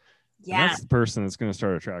anyone. Yeah. And that's the person that's going to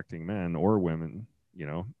start attracting men or women. You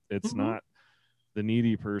know, it's not the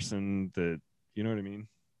needy person that, you know what I mean?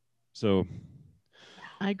 So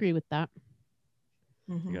I agree with that.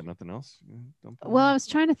 You got nothing else? Well, I was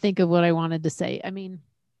trying to think of what I wanted to say. I mean,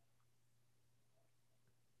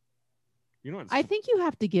 you know, I think you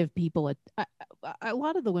have to give people a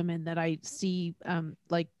lot of the women that I see,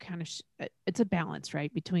 like kind of, it's a balance,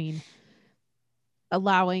 right? Between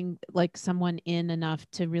allowing like someone in enough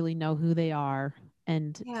to really know who they are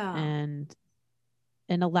and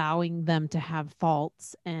allowing them to have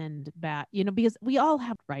faults and bad, you know, because we all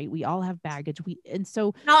have baggage.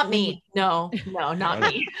 So not me. No, not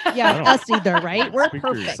me. Yeah, us either, right? We're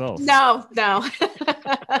perfect. No.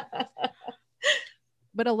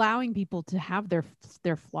 But allowing people to have their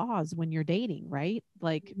flaws when you're dating, right?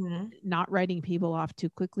 Like not writing people off too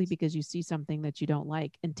quickly because you see something that you don't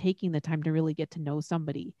like, and taking the time to really get to know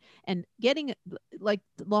somebody and getting like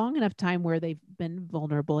long enough time where they've been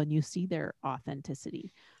vulnerable and you see their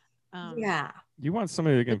authenticity. You want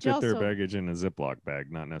somebody that can fit their baggage in a Ziploc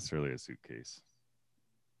bag, not necessarily a suitcase.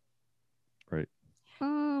 Right.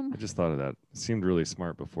 I just thought of that. It seemed really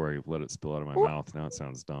smart before I let it spill out of my mouth. Now it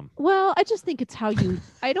sounds dumb. Well, I just think it's how you.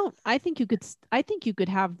 I think you could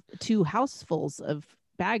have 2 housefuls of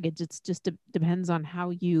baggage. It's just depends on how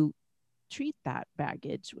you treat that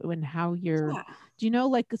baggage and how you're. Do you know,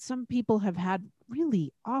 like some people have had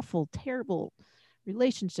really awful, terrible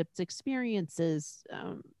relationships, experiences,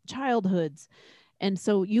 childhoods, and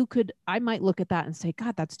so I might look at that and say,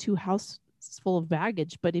 God, that's 2 houses full of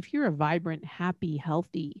baggage. But if you're a vibrant, happy,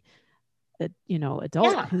 healthy,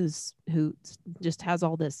 adult who just has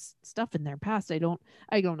all this stuff in their past, I don't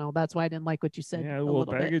know. That's why I didn't like what you said. Yeah, well,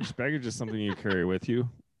 baggage is something you carry with you.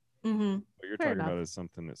 What you're Fair talking enough. about is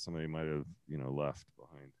something that somebody might have, left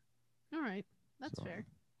behind. All right, that's fair.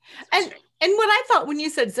 And what I thought when you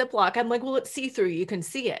said Ziploc, I'm like, well, it's see-through. You can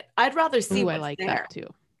see it. I'd rather see what's I like there. that too.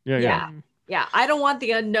 Yeah. I don't want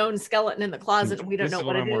the unknown skeleton in the closet and we don't know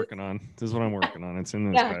what it is. This is what I'm working on. It's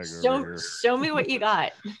in this bag over here. Show me what you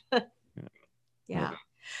got. Yeah.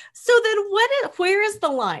 So then where is the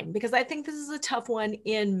line? Because I think this is a tough one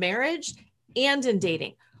in marriage and in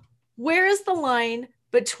dating. Where is the line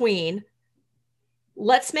between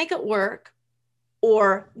let's make it work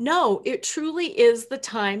or no, it truly is the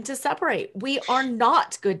time to separate. We are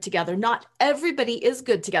not good together. Not everybody is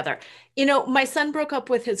good together. You know, my son broke up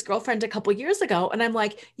with his girlfriend a couple years ago, and I'm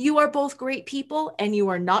like, you are both great people and you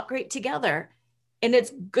are not great together. And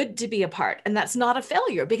it's good to be apart. And that's not a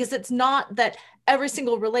failure, because it's not that every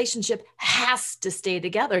single relationship has to stay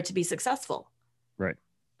together to be successful. Right.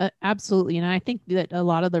 Absolutely. And I think that a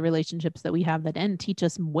lot of the relationships that we have that end teach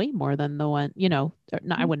us way more than the one,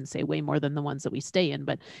 I wouldn't say way more than the ones that we stay in,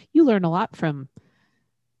 but you learn a lot from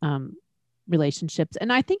relationships.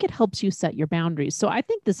 And I think it helps you set your boundaries. So I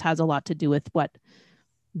think this has a lot to do with what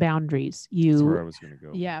boundaries That's where I was going to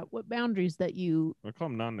go. Yeah. What boundaries that you. I call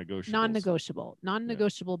them non-negotiable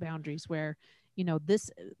boundaries where, this,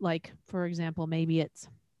 like, for example, maybe it's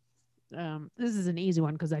this is an easy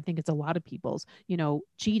one because I think it's a lot of people's,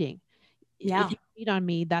 cheating. Yeah. If you cheat on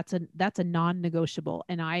me, that's a non-negotiable.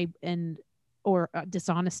 Or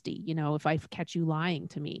dishonesty, if I catch you lying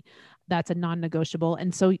to me, that's a non-negotiable.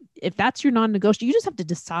 And so if that's your non-negotiable, you just have to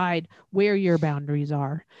decide where your boundaries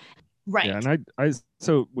are. Right. Yeah, and I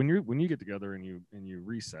so when you get together and you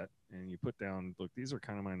reset and you put down, look, these are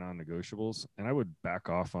kind of my non-negotiables, and I would back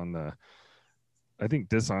off on I think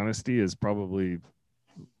dishonesty is probably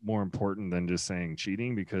more important than just saying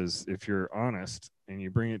cheating, because if you're honest and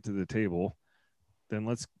you bring it to the table, then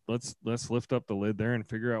let's lift up the lid there and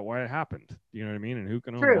figure out why it happened. You know what I mean? And who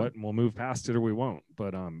can own what, and we'll move past it or we won't.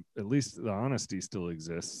 But at least the honesty still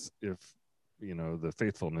exists if the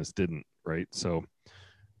faithfulness didn't, right? So,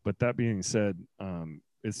 but that being said,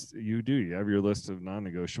 you have your list of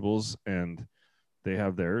non-negotiables and they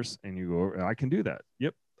have theirs, and you go, I can do that.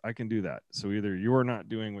 Yep, I can do that. So either you're not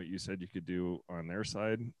doing what you said you could do on their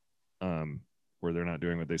side, where they're not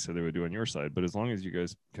doing what they said they would do on your side. But as long as you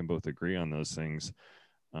guys can both agree on those things,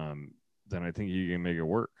 then I think you can make it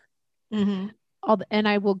work. Mm-hmm. And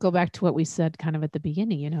I will go back to what we said kind of at the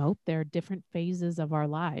beginning, there are different phases of our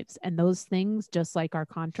lives, and those things, just like our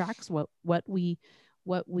contracts, what we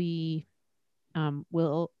will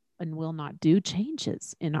and will not do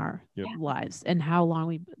changes in our lives, and how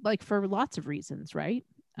long for lots of reasons, right?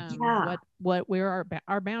 Where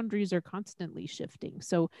our boundaries are constantly shifting.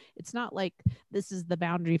 So it's not like this is the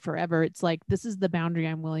boundary forever. It's like, this is the boundary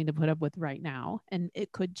I'm willing to put up with right now. And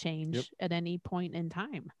it could change at any point in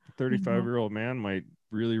time. 35-year-old man might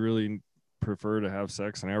really, really prefer to have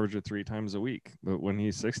sex and average it 3 times a week. But when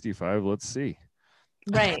he's 65, let's see.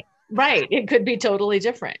 Right. Right. It could be totally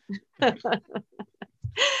different.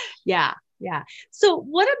 Yeah. Yeah. So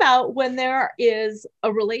what about when there is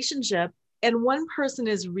a relationship and one person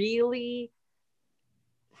is really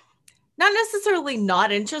not necessarily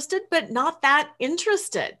not interested, but not that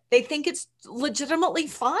interested? They think it's legitimately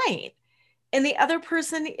fine, and the other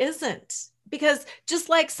person isn't. Because just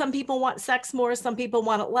like some people want sex more, some people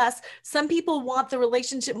want it less, some people want the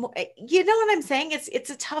relationship more. You know what I'm saying? It's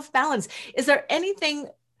a tough balance. Is there anything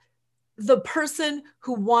the person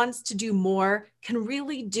who wants to do more can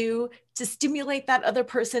really do to stimulate that other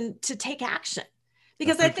person to take action?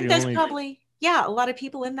 Because I think there's probably, a lot of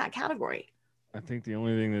people in that category. I think the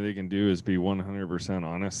only thing that they can do is be 100%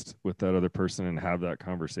 honest with that other person and have that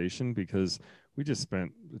conversation, because we just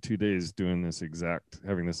spent 2 days having this exact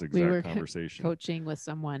conversation. Coaching with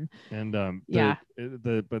someone. And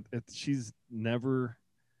she's never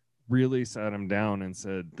really sat him down and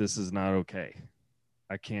said, this is not okay.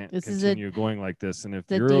 I can't continue going like this. And if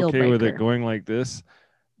you're okay with it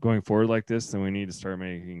going forward like this, then we need to start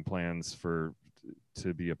making plans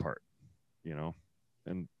to be apart,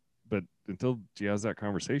 but until she has that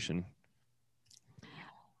conversation.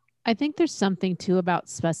 I think there's something too about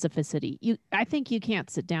specificity. I think you can't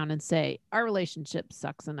sit down and say, our relationship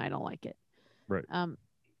sucks and I don't like it. Right.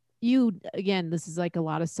 Again, this is like a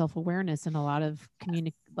lot of self-awareness and a lot of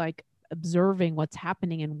observing what's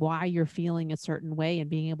happening and why you're feeling a certain way, and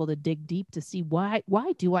being able to dig deep to see why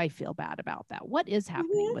do I feel bad about that? What is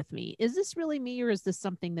happening with me? Is this really me, or is this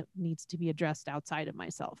something that needs to be addressed outside of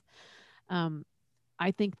myself?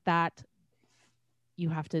 I think that you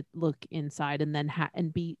have to look inside and then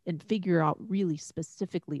and figure out really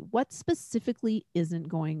specifically what specifically isn't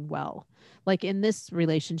going well. Like in this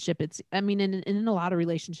relationship, in a lot of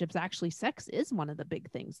relationships, actually sex is one of the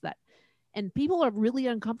big things and people are really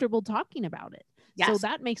uncomfortable talking about it. Yes. So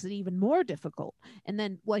that makes it even more difficult. And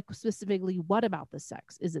then specifically, what about the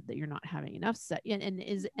sex? Is it that you're not having enough sex?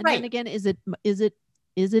 Then again, is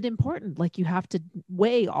it important? Like, you have to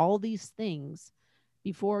weigh all these things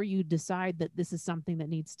before you decide that this is something that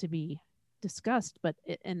needs to be discussed.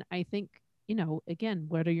 And I think, again,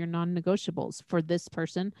 what are your non-negotiables for this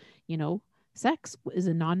person? Sex is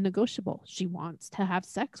a non-negotiable. She wants to have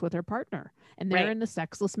sex with her partner, and they're in a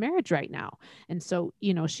sexless marriage right now. And so,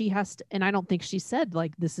 she has to, and I don't think she said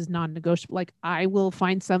like, this is non-negotiable. Like, I will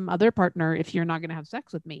find some other partner if you're not going to have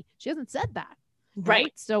sex with me. She hasn't said that.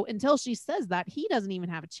 Right. So until she says that, he doesn't even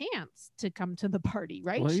have a chance to come to the party.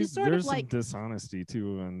 Right. Well, she's there's some dishonesty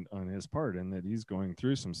too on his part, in that he's going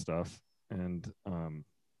through some stuff, and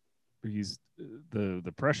he's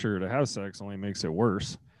the pressure to have sex only makes it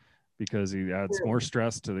worse, because he adds more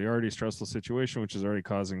stress to the already stressful situation, which is already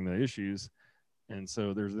causing the issues. And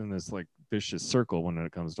so there's in this like vicious circle when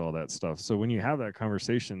it comes to all that stuff. So when you have that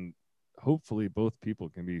conversation, hopefully both people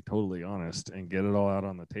can be totally honest and get it all out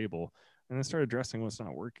on the table, and then start addressing what's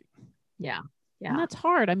not working. Yeah. Yeah. And that's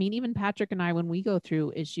hard. I mean, even Patrick and I, when we go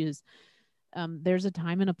through issues, there's a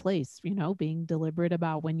time and a place, being deliberate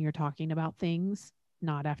about when you're talking about things.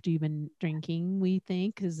 not after you've been drinking. We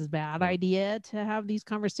think this is a bad Yeah. idea to have these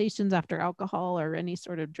conversations after alcohol or any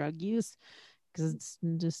sort of drug use, because it's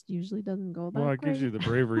just usually doesn't go that Well, it great. gives you the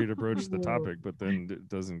bravery to broach the topic, but then it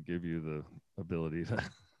doesn't give you the ability to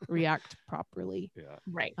react properly. yeah.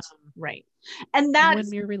 Right. Um, Right. And And that's,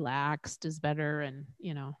 when you're relaxed is better, and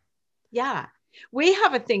yeah, we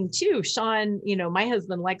have a thing too. Sean, my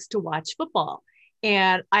husband likes to watch football.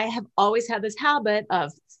 And I have always had this habit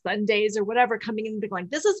of Sundays or whatever coming in and being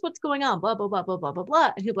like, this is what's going on, blah, blah, blah, blah, blah, blah,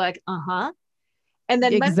 blah. And he'll be like, uh-huh. And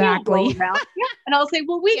then Monday will roll Exactly. around. Yeah. And I'll say,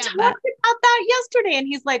 well, we Yeah, talked that- about that yesterday. And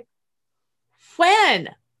he's like, when?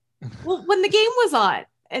 Well, when the game was on.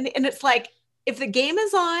 And it's like, if the game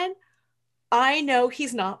is on, I know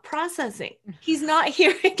he's not processing. He's not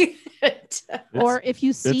hearing it. or if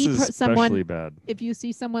you It's see especially someone, bad. if you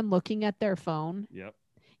see someone looking at their phone, Yep.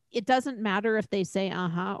 it doesn't matter if they say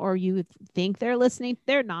uh-huh or you think they're listening.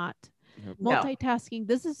 They're not. Yep. No. Multitasking,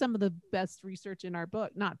 this is some of the best research in our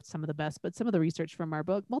book. Not some of the best, but some of the research from our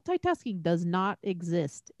book. Multitasking does not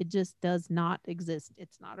exist. It just does not exist.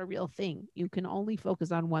 It's not a real thing. You can only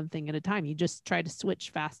focus on one thing at a time. You just try to switch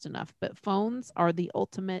fast enough. But phones are the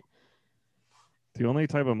ultimate. The only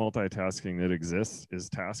type of multitasking that exists is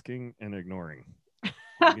tasking and ignoring. You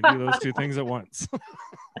can do those two things at once.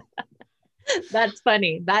 That's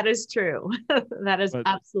funny. That is true. That is But-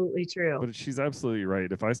 absolutely true. But she's absolutely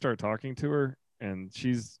right. If I start talking to her and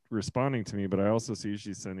she's responding to me, but I also see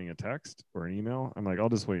she's sending a text or an email, I'm like, I'll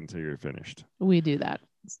just wait until you're finished. We do that.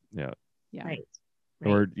 Yeah. Yeah. Right.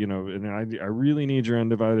 Or, and I really need your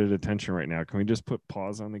undivided attention right now. Can we just put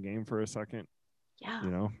pause on the game for a second? Yeah.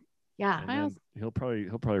 And I then he'll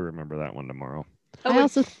probably remember that one tomorrow.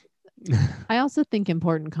 I also think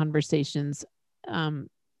important conversations,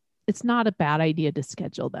 it's not a bad idea to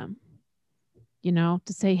schedule them, to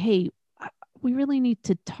say, hey, we really need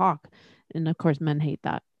to talk. And of course, men hate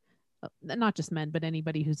that. Not just men, but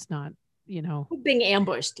anybody who's not, Being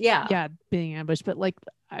ambushed. Yeah. being ambushed. But like,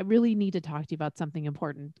 I really need to talk to you about something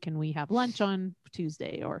important. Can we have lunch on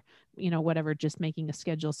Tuesday or, whatever, just making a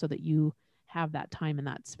schedule so that you have that time and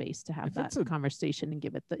that space to have If that it's a- conversation and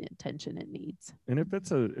give it the attention it needs. And if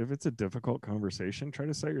it's a difficult conversation, try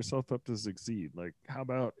to set yourself up to succeed. Like, how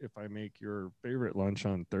about if I make your favorite lunch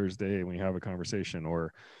on Thursday and we have a conversation?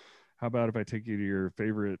 Or how about if I take you to your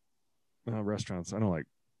favorite restaurants? I don't like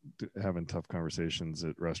having tough conversations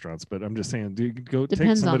at restaurants, but I'm just saying, go take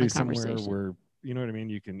Depends on somebody the somewhere conversation. where, you know what I mean?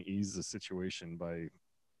 You can ease the situation by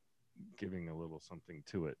giving a little something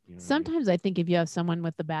to it. You know what I mean? Sometimes I think if you have someone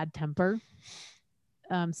with a bad temper,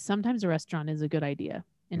 sometimes a restaurant is a good idea,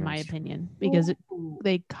 in my That's true. opinion, because Ooh.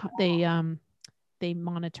 they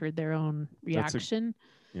monitor their own That's a- reaction.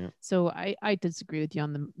 yeah. So I disagree with you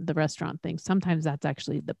on the restaurant thing. Sometimes that's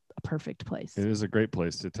actually a perfect place. It is a great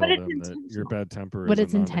place to tell it's them that your intentional. bad temper But is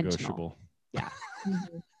it's a intentional. non-negotiable.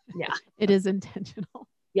 Mhm. It is intentional.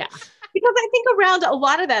 Because I think around a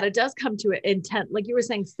lot of that, it does come to intent. Like you were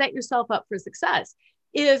saying, set yourself up for success.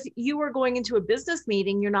 If you are going into a business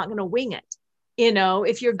meeting, you're not going to wing it.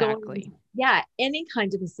 If you're Exactly. going, any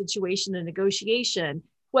kind of a situation, a negotiation,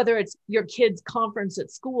 whether it's your kid's conference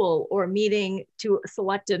at school or a meeting to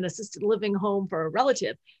select an assisted living home for a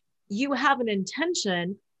relative, you have an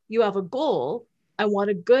intention, you have a goal. I want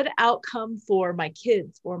a good outcome for my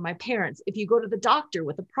kids or my parents. If you go to the doctor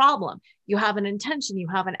with a problem, you have an intention, you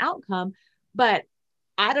have an outcome. But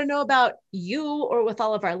I don't know about you or with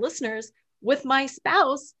all of our listeners, with my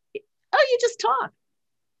spouse, you just talk.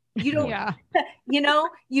 You don't, Yeah.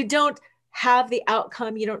 you don't have the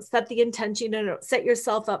outcome. You don't set the intention. You don't set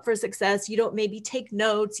yourself up for success. You don't maybe take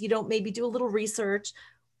notes. You don't maybe do a little research.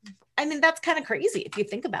 I mean, that's kind of crazy if you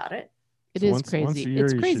think about it. It So is once a crazy. year,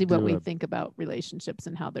 It's you crazy should what do we a- think about relationships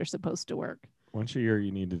and how they're supposed to work. Once a year,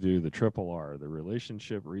 you need to do the triple R, the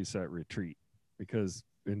relationship reset retreat. Because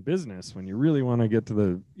in business, when you really want to get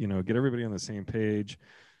to get everybody on the same page,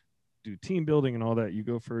 do team building and all that, you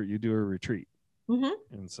do a retreat. Mhm.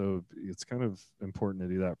 And so it's kind of important to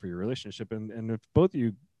do that for your relationship. And if both of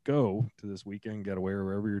you go to this weekend getaway or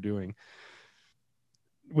wherever you're doing,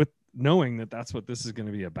 with knowing that that's what this is going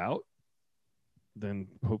to be about, then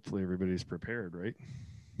hopefully everybody's prepared, right?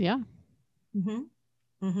 Yeah. Mhm.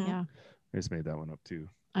 Mhm. Yeah. I just made that one up too.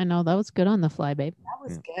 I know that was good on the fly, babe. That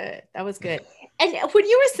was good. That was good. And when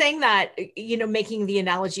you were saying that, making the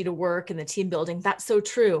analogy to work and the team building, that's so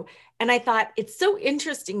true. And I thought it's so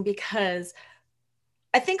interesting because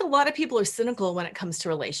I think a lot of people are cynical when it comes to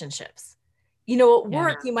relationships. At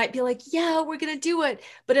work, you might be like, yeah, we're going to do it.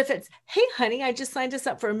 But if it's, hey, honey, I just signed us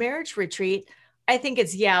up for a marriage retreat. I think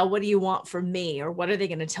it's, yeah, what do you want from me? Or what are they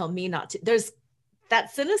going to tell me not to? There's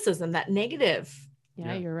that cynicism, that negative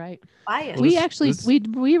Yeah, you're right. Bias. We actually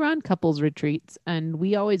we run couples retreats, and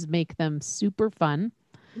we always make them super fun.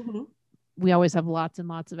 Mhm. We always have lots and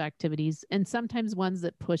lots of activities, and sometimes ones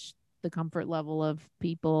that push the comfort level of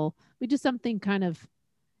people. We do something kind of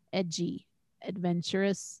edgy,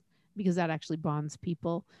 adventurous, because that actually bonds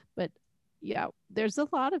people. But yeah, there's a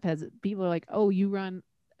lot of people are like, oh, you run.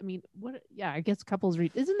 I mean, what? Yeah, I guess couples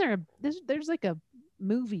isn't there there's like a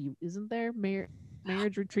movie, isn't there?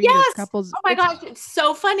 Marriage retreat or Yes. couples. Oh my gosh, it's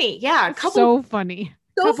so funny. Yeah, It's so funny.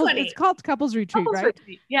 So funny. It's called couples retreat, Couples right?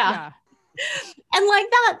 retreat. Yeah. And like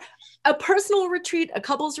that, a personal retreat, a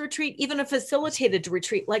couples retreat, even a facilitated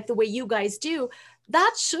retreat, like the way you guys do,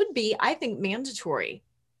 that should be, I think, mandatory.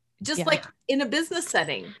 Just like in a business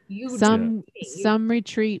setting, some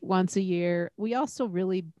retreat once a year. We also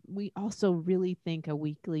really think a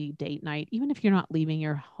weekly date night, even if you're not leaving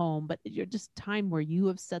your home, but you're just time where you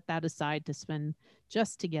have set that aside to spend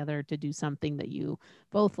just together to do something that you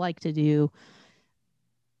both like to do.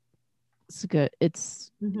 It's good.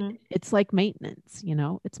 It's like maintenance,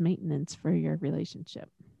 it's maintenance for your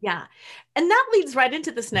relationship. Yeah. And that leads right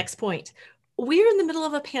into this next point. We're in the middle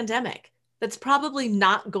of a pandemic that's probably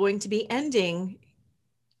not going to be ending.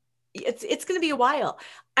 It's going to be a while.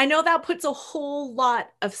 I know that puts a whole lot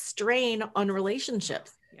of strain on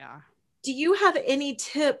relationships. Yeah. Do you have any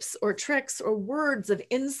tips or tricks or words of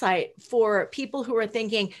insight for people who are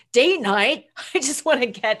thinking, date night? I just want to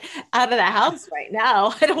get out of the house right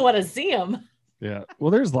now. I don't want to see them. Yeah. Well,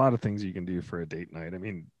 there's a lot of things you can do for a date night. I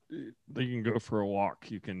mean, you can go for a walk.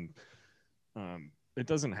 You can, it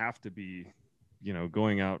doesn't have to be,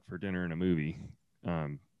 going out for dinner and a movie,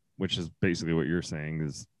 which is basically what you're saying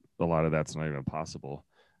is a lot of that's not even possible.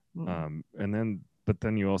 But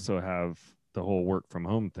then you also have the whole work from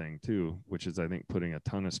home thing too, which is, I think, putting a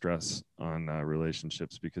ton of stress on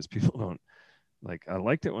relationships because people don't I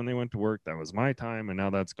liked it when they went to work. That was my time. And now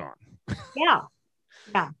that's gone. Yeah.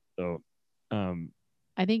 Yeah. So,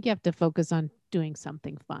 I think you have to focus on doing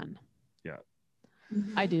something fun. Yeah.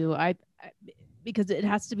 I do. I because it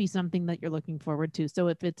has to be something that you're looking forward to. So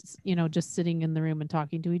if it's, just sitting in the room and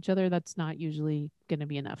talking to each other, that's not usually going to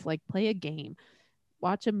be enough. Like play a game,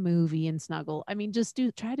 watch a movie and snuggle. I mean, just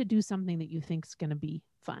try to do something that you think is going to be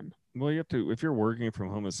fun. Well, you have to, if you're working from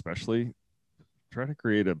home, especially, try to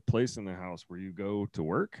create a place in the house where you go to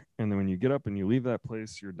work. And then when you get up and you leave that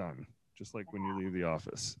place, you're done. Just like when you leave the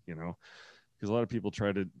office, because a lot of people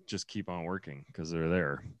try to just keep on working because they're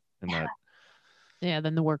there. And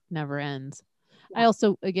then the work never ends. I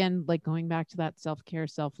also, again, like going back to that self-care,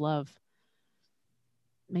 self-love,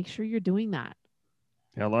 make sure you're doing that.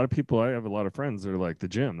 Yeah, a lot of people, I have a lot of friends that are like the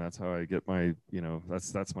gym. That's how I get my,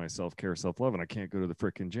 that's my self-care, self-love, and I can't go to the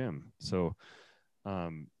freaking gym. So,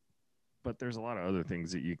 but there's a lot of other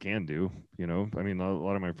things that you can do, I mean, a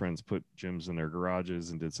lot of my friends put gyms in their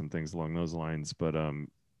garages and did some things along those lines, but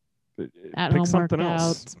pick something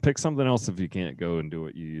else. Pick something else if you can't go and do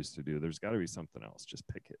what you used to do. There's got to be something else. Just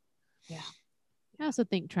pick it. Yeah. I also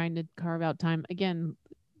think trying to carve out time, again,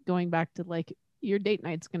 going back to like your date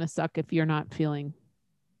night's going to suck if you're not feeling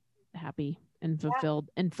happy and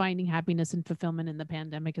fulfilled, and finding happiness and fulfillment in the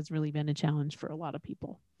pandemic has really been a challenge for a lot of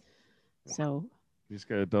people. So you just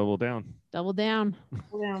got to double down.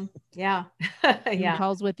 Yeah. Yeah.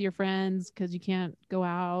 Calls with your friends because you can't go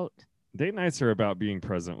out. Date nights are about being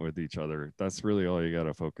present with each other. That's really all you got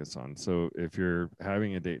to focus on. So if you're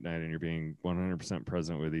having a date night and you're being 100%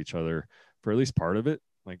 present with each other for at least part of it,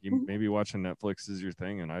 like you maybe watching Netflix is your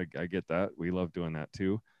thing. And I get that. We love doing that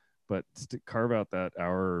too, but carve out that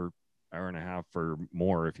hour and a half or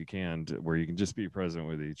more if you can, where you can just be present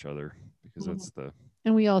with each other, because that's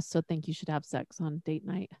and we also think you should have sex on date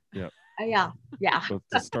night. Yeah. Yeah. Both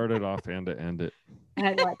to start it off and to end it.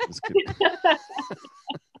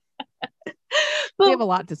 We have a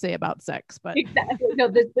lot to say about sex, but exactly. No,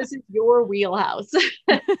 this is your wheelhouse.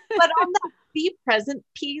 But on that be present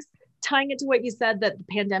piece, tying it to what you said, that the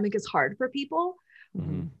pandemic is hard for people.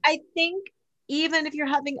 Mm-hmm. I think even if you're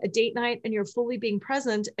having a date night and you're fully being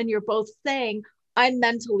present and you're both saying, I'm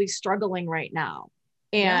mentally struggling right now.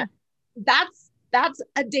 And that's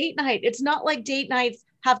a date night. It's not like date nights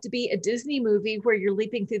have to be a Disney movie where you're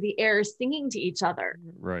leaping through the air singing to each other.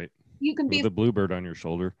 Right. You can be the bluebird on your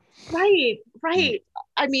shoulder. Right.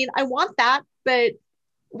 I mean, I want that, but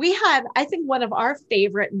we had, I think, one of our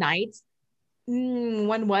favorite nights.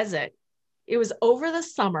 When was it? It was over the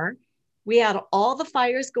summer. We had all the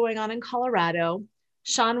fires going on in Colorado.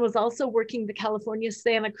 Sean was also working the California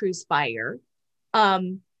Santa Cruz fire.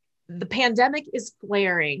 The pandemic is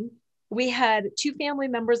flaring. We had 2 family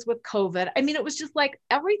members with COVID. I mean, it was just like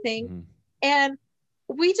everything. And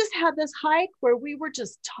we just had this hike where we were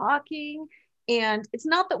just talking And it's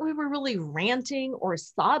not that we were really ranting or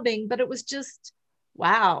sobbing, but it was just,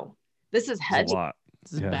 wow, this is It's a heady. lot.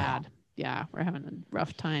 This is Yeah. bad. Yeah, we're having a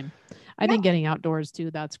rough time. I think getting outdoors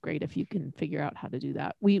too, that's great if you can figure out how to do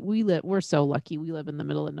that. We're so lucky. We live in the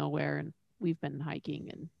middle of nowhere, and we've been hiking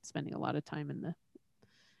and spending a lot of time in the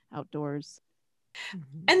outdoors.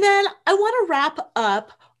 And then I want to wrap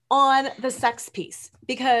up on the sex piece,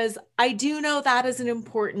 because I do know that is an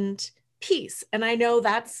important piece. And I know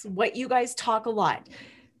that's what you guys talk a lot.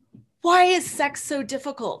 Why is sex so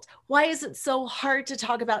difficult? Why is it so hard to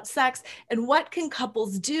talk about sex? And what can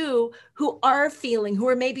couples do who are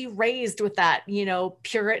maybe raised with that,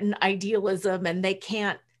 Puritan idealism, and they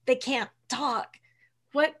can't talk?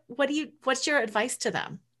 What's your advice to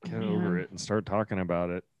them? Get over it and start talking about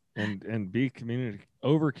it, and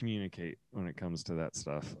over communicate when it comes to that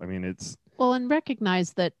stuff. I mean, and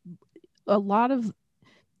recognize that a lot of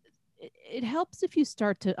it helps if you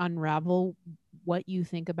start to unravel what you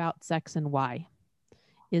think about sex and why.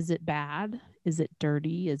 Is it bad? Is it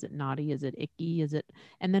dirty? Is it naughty? Is it icky?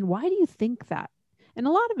 And then why do you think that? And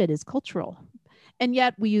a lot of it is cultural. And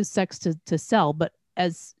yet we use sex to sell, but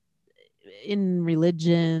as in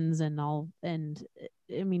religions and all, and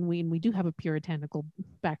I mean, we do have a puritanical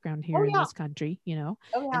background here in this country, and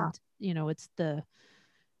it's the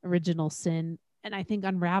original sin. And I think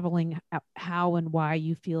unraveling how and why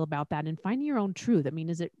you feel about that and finding your own truth. I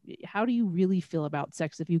mean, how do you really feel about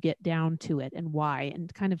sex if you get down to it, and why?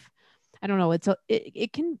 And kind of, I don't know.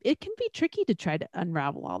 It can be tricky to try to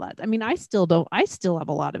unravel all that. I mean, I still have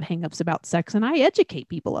a lot of hangups about sex, and I educate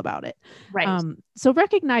people about it. Right. So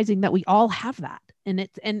recognizing that we all have that, and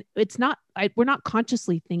it's not, we're not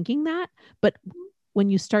consciously thinking that, but when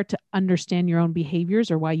you start to understand your own behaviors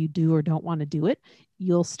or why you do or don't want to do it,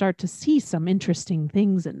 you'll start to see some interesting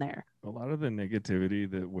things in there. A lot of the negativity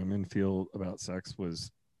that women feel about sex was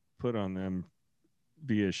put on them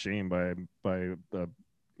via shame by a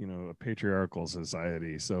patriarchal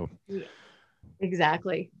society. So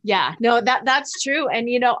exactly. Yeah, no, that's true. And,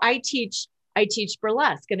 I teach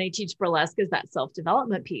burlesque, and I teach burlesque as that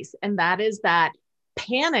self-development piece. And that is that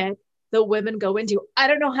panic that women go into. I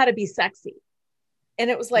don't know how to be sexy. And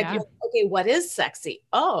it was like, okay, what is sexy?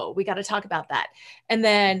 Oh, we got to talk about that. And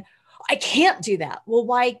then I can't do that. Well,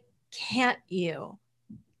 why can't you?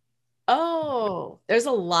 Oh, there's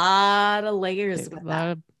a lot of layers with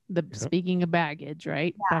that. Speaking of baggage,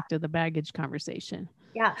 right? Yeah. Back to the baggage conversation.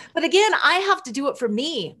 Yeah. But again, I have to do it for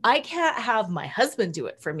me. I can't have my husband do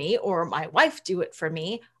it for me or my wife do it for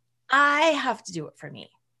me. I have to do it for me.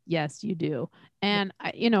 Yes, you do. And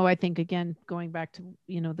I think, again, going back to,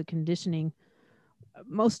 the conditioning,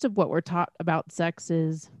 most of what we're taught about sex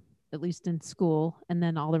is, at least in school, and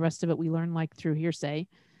then all the rest of it we learn like through hearsay.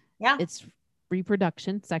 Yeah. It's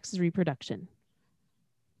reproduction. Sex is reproduction.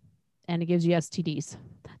 And it gives you STDs.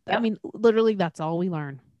 Yep. I mean, literally that's all we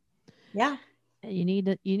learn. Yeah. You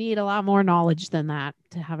need a lot more knowledge than that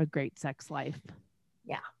to have a great sex life.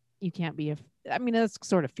 Yeah. You can't be that's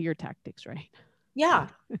sort of fear tactics, right? Yeah.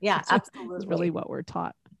 Yeah, absolutely. It's really what we're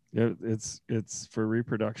taught. Yeah. It's for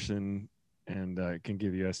reproduction, and it can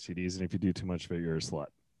give you STDs. And if you do too much of it, you're a slut.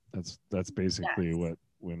 That's basically what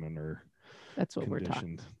women are. That's what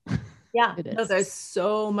conditioned. We're taught. Yeah. No, there's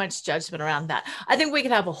so much judgment around that. I think we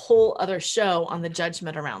could have a whole other show on the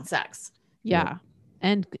judgment around sex. Yeah.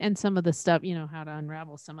 And some of the stuff, how to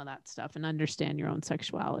unravel some of that stuff and understand your own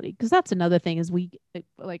sexuality. Because that's another thing is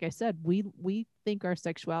like I said, we think our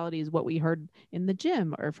sexuality is what we heard in the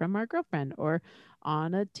gym or from our girlfriend or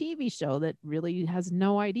on a TV show that really has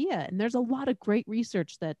no idea. And there's a lot of great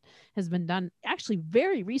research that has been done actually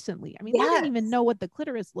very recently. I mean, we didn't even know what the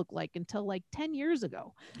clitoris looked like until like 10 years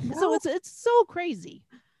ago. No. So it's so crazy.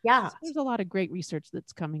 Yeah. So there's a lot of great research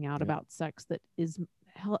that's coming out about sex that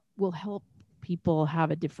will help people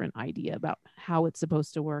have a different idea about how it's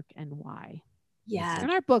supposed to work and why. Yeah.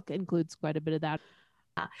 And our book includes quite a bit of that.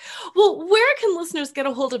 Well, where can listeners get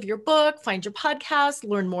a hold of your book, find your podcast,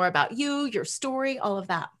 learn more about you, your story, all of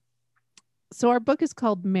that? So our book is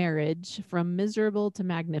called Marriage: From Miserable to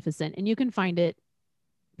Magnificent, and you can find it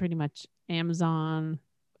pretty much Amazon,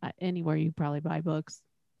 anywhere you probably buy books.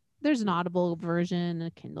 There's an Audible version,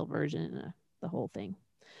 a Kindle version, the whole thing.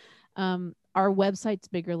 Our website's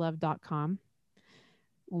biggerlove.com.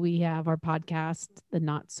 We have our podcast, The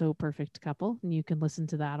Not So Perfect Couple, and you can listen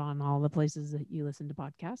to that on all the places that you listen to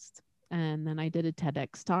podcasts. And then I did a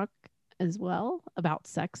TEDx talk as well about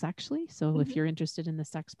sex, actually. So if you're interested in the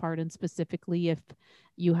sex part, and specifically if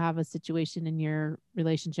you have a situation in your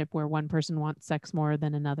relationship where one person wants sex more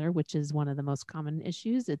than another, which is one of the most common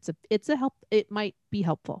issues, it might be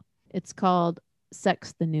helpful. It's called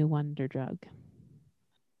Sex, the New Wonder Drug.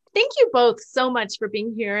 Thank you both so much for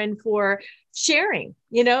being here and for sharing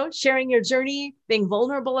your journey, being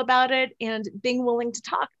vulnerable about it, and being willing to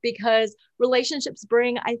talk, because relationships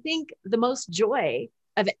bring, I think, the most joy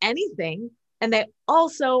of anything. And they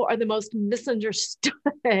also are the most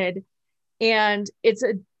misunderstood. And it's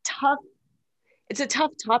a tough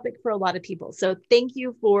topic for a lot of people. So thank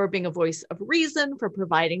you for being a voice of reason, for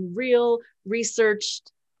providing real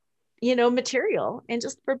researched, material, and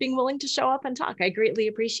just for being willing to show up and talk. I greatly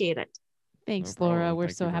appreciate it. Thanks, No Laura. problem. We're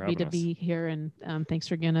Thank so you for happy to having us. be here. And thanks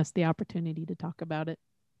for giving us the opportunity to talk about it.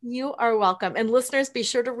 You are welcome. And listeners, be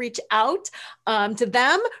sure to reach out to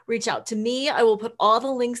them, reach out to me. I will put all the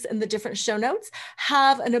links in the different show notes.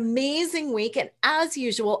 Have an amazing week. And as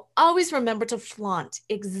usual, always remember to flaunt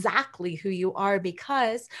exactly who you are,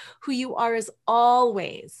 because who you are is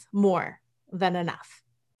always more than enough.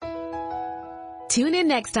 Tune in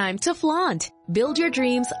next time to Flaunt. Build your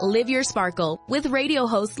dreams, live your sparkle with radio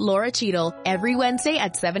host Laura Cheadle every Wednesday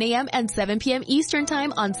at 7 a.m. and 7 p.m. Eastern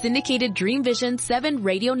Time on syndicated Dream Vision 7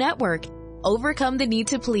 Radio Network. Overcome the need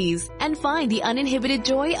to please and find the uninhibited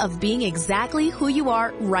joy of being exactly who you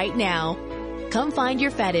are right now. Come find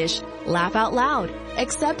your fetish, laugh out loud,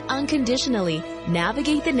 accept unconditionally,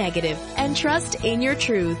 navigate the negative, and trust in your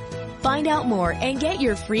truth. Find out more and get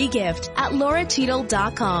your free gift at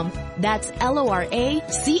lauracheadle.com. That's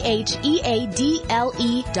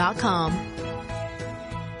LORACHEADLE.com.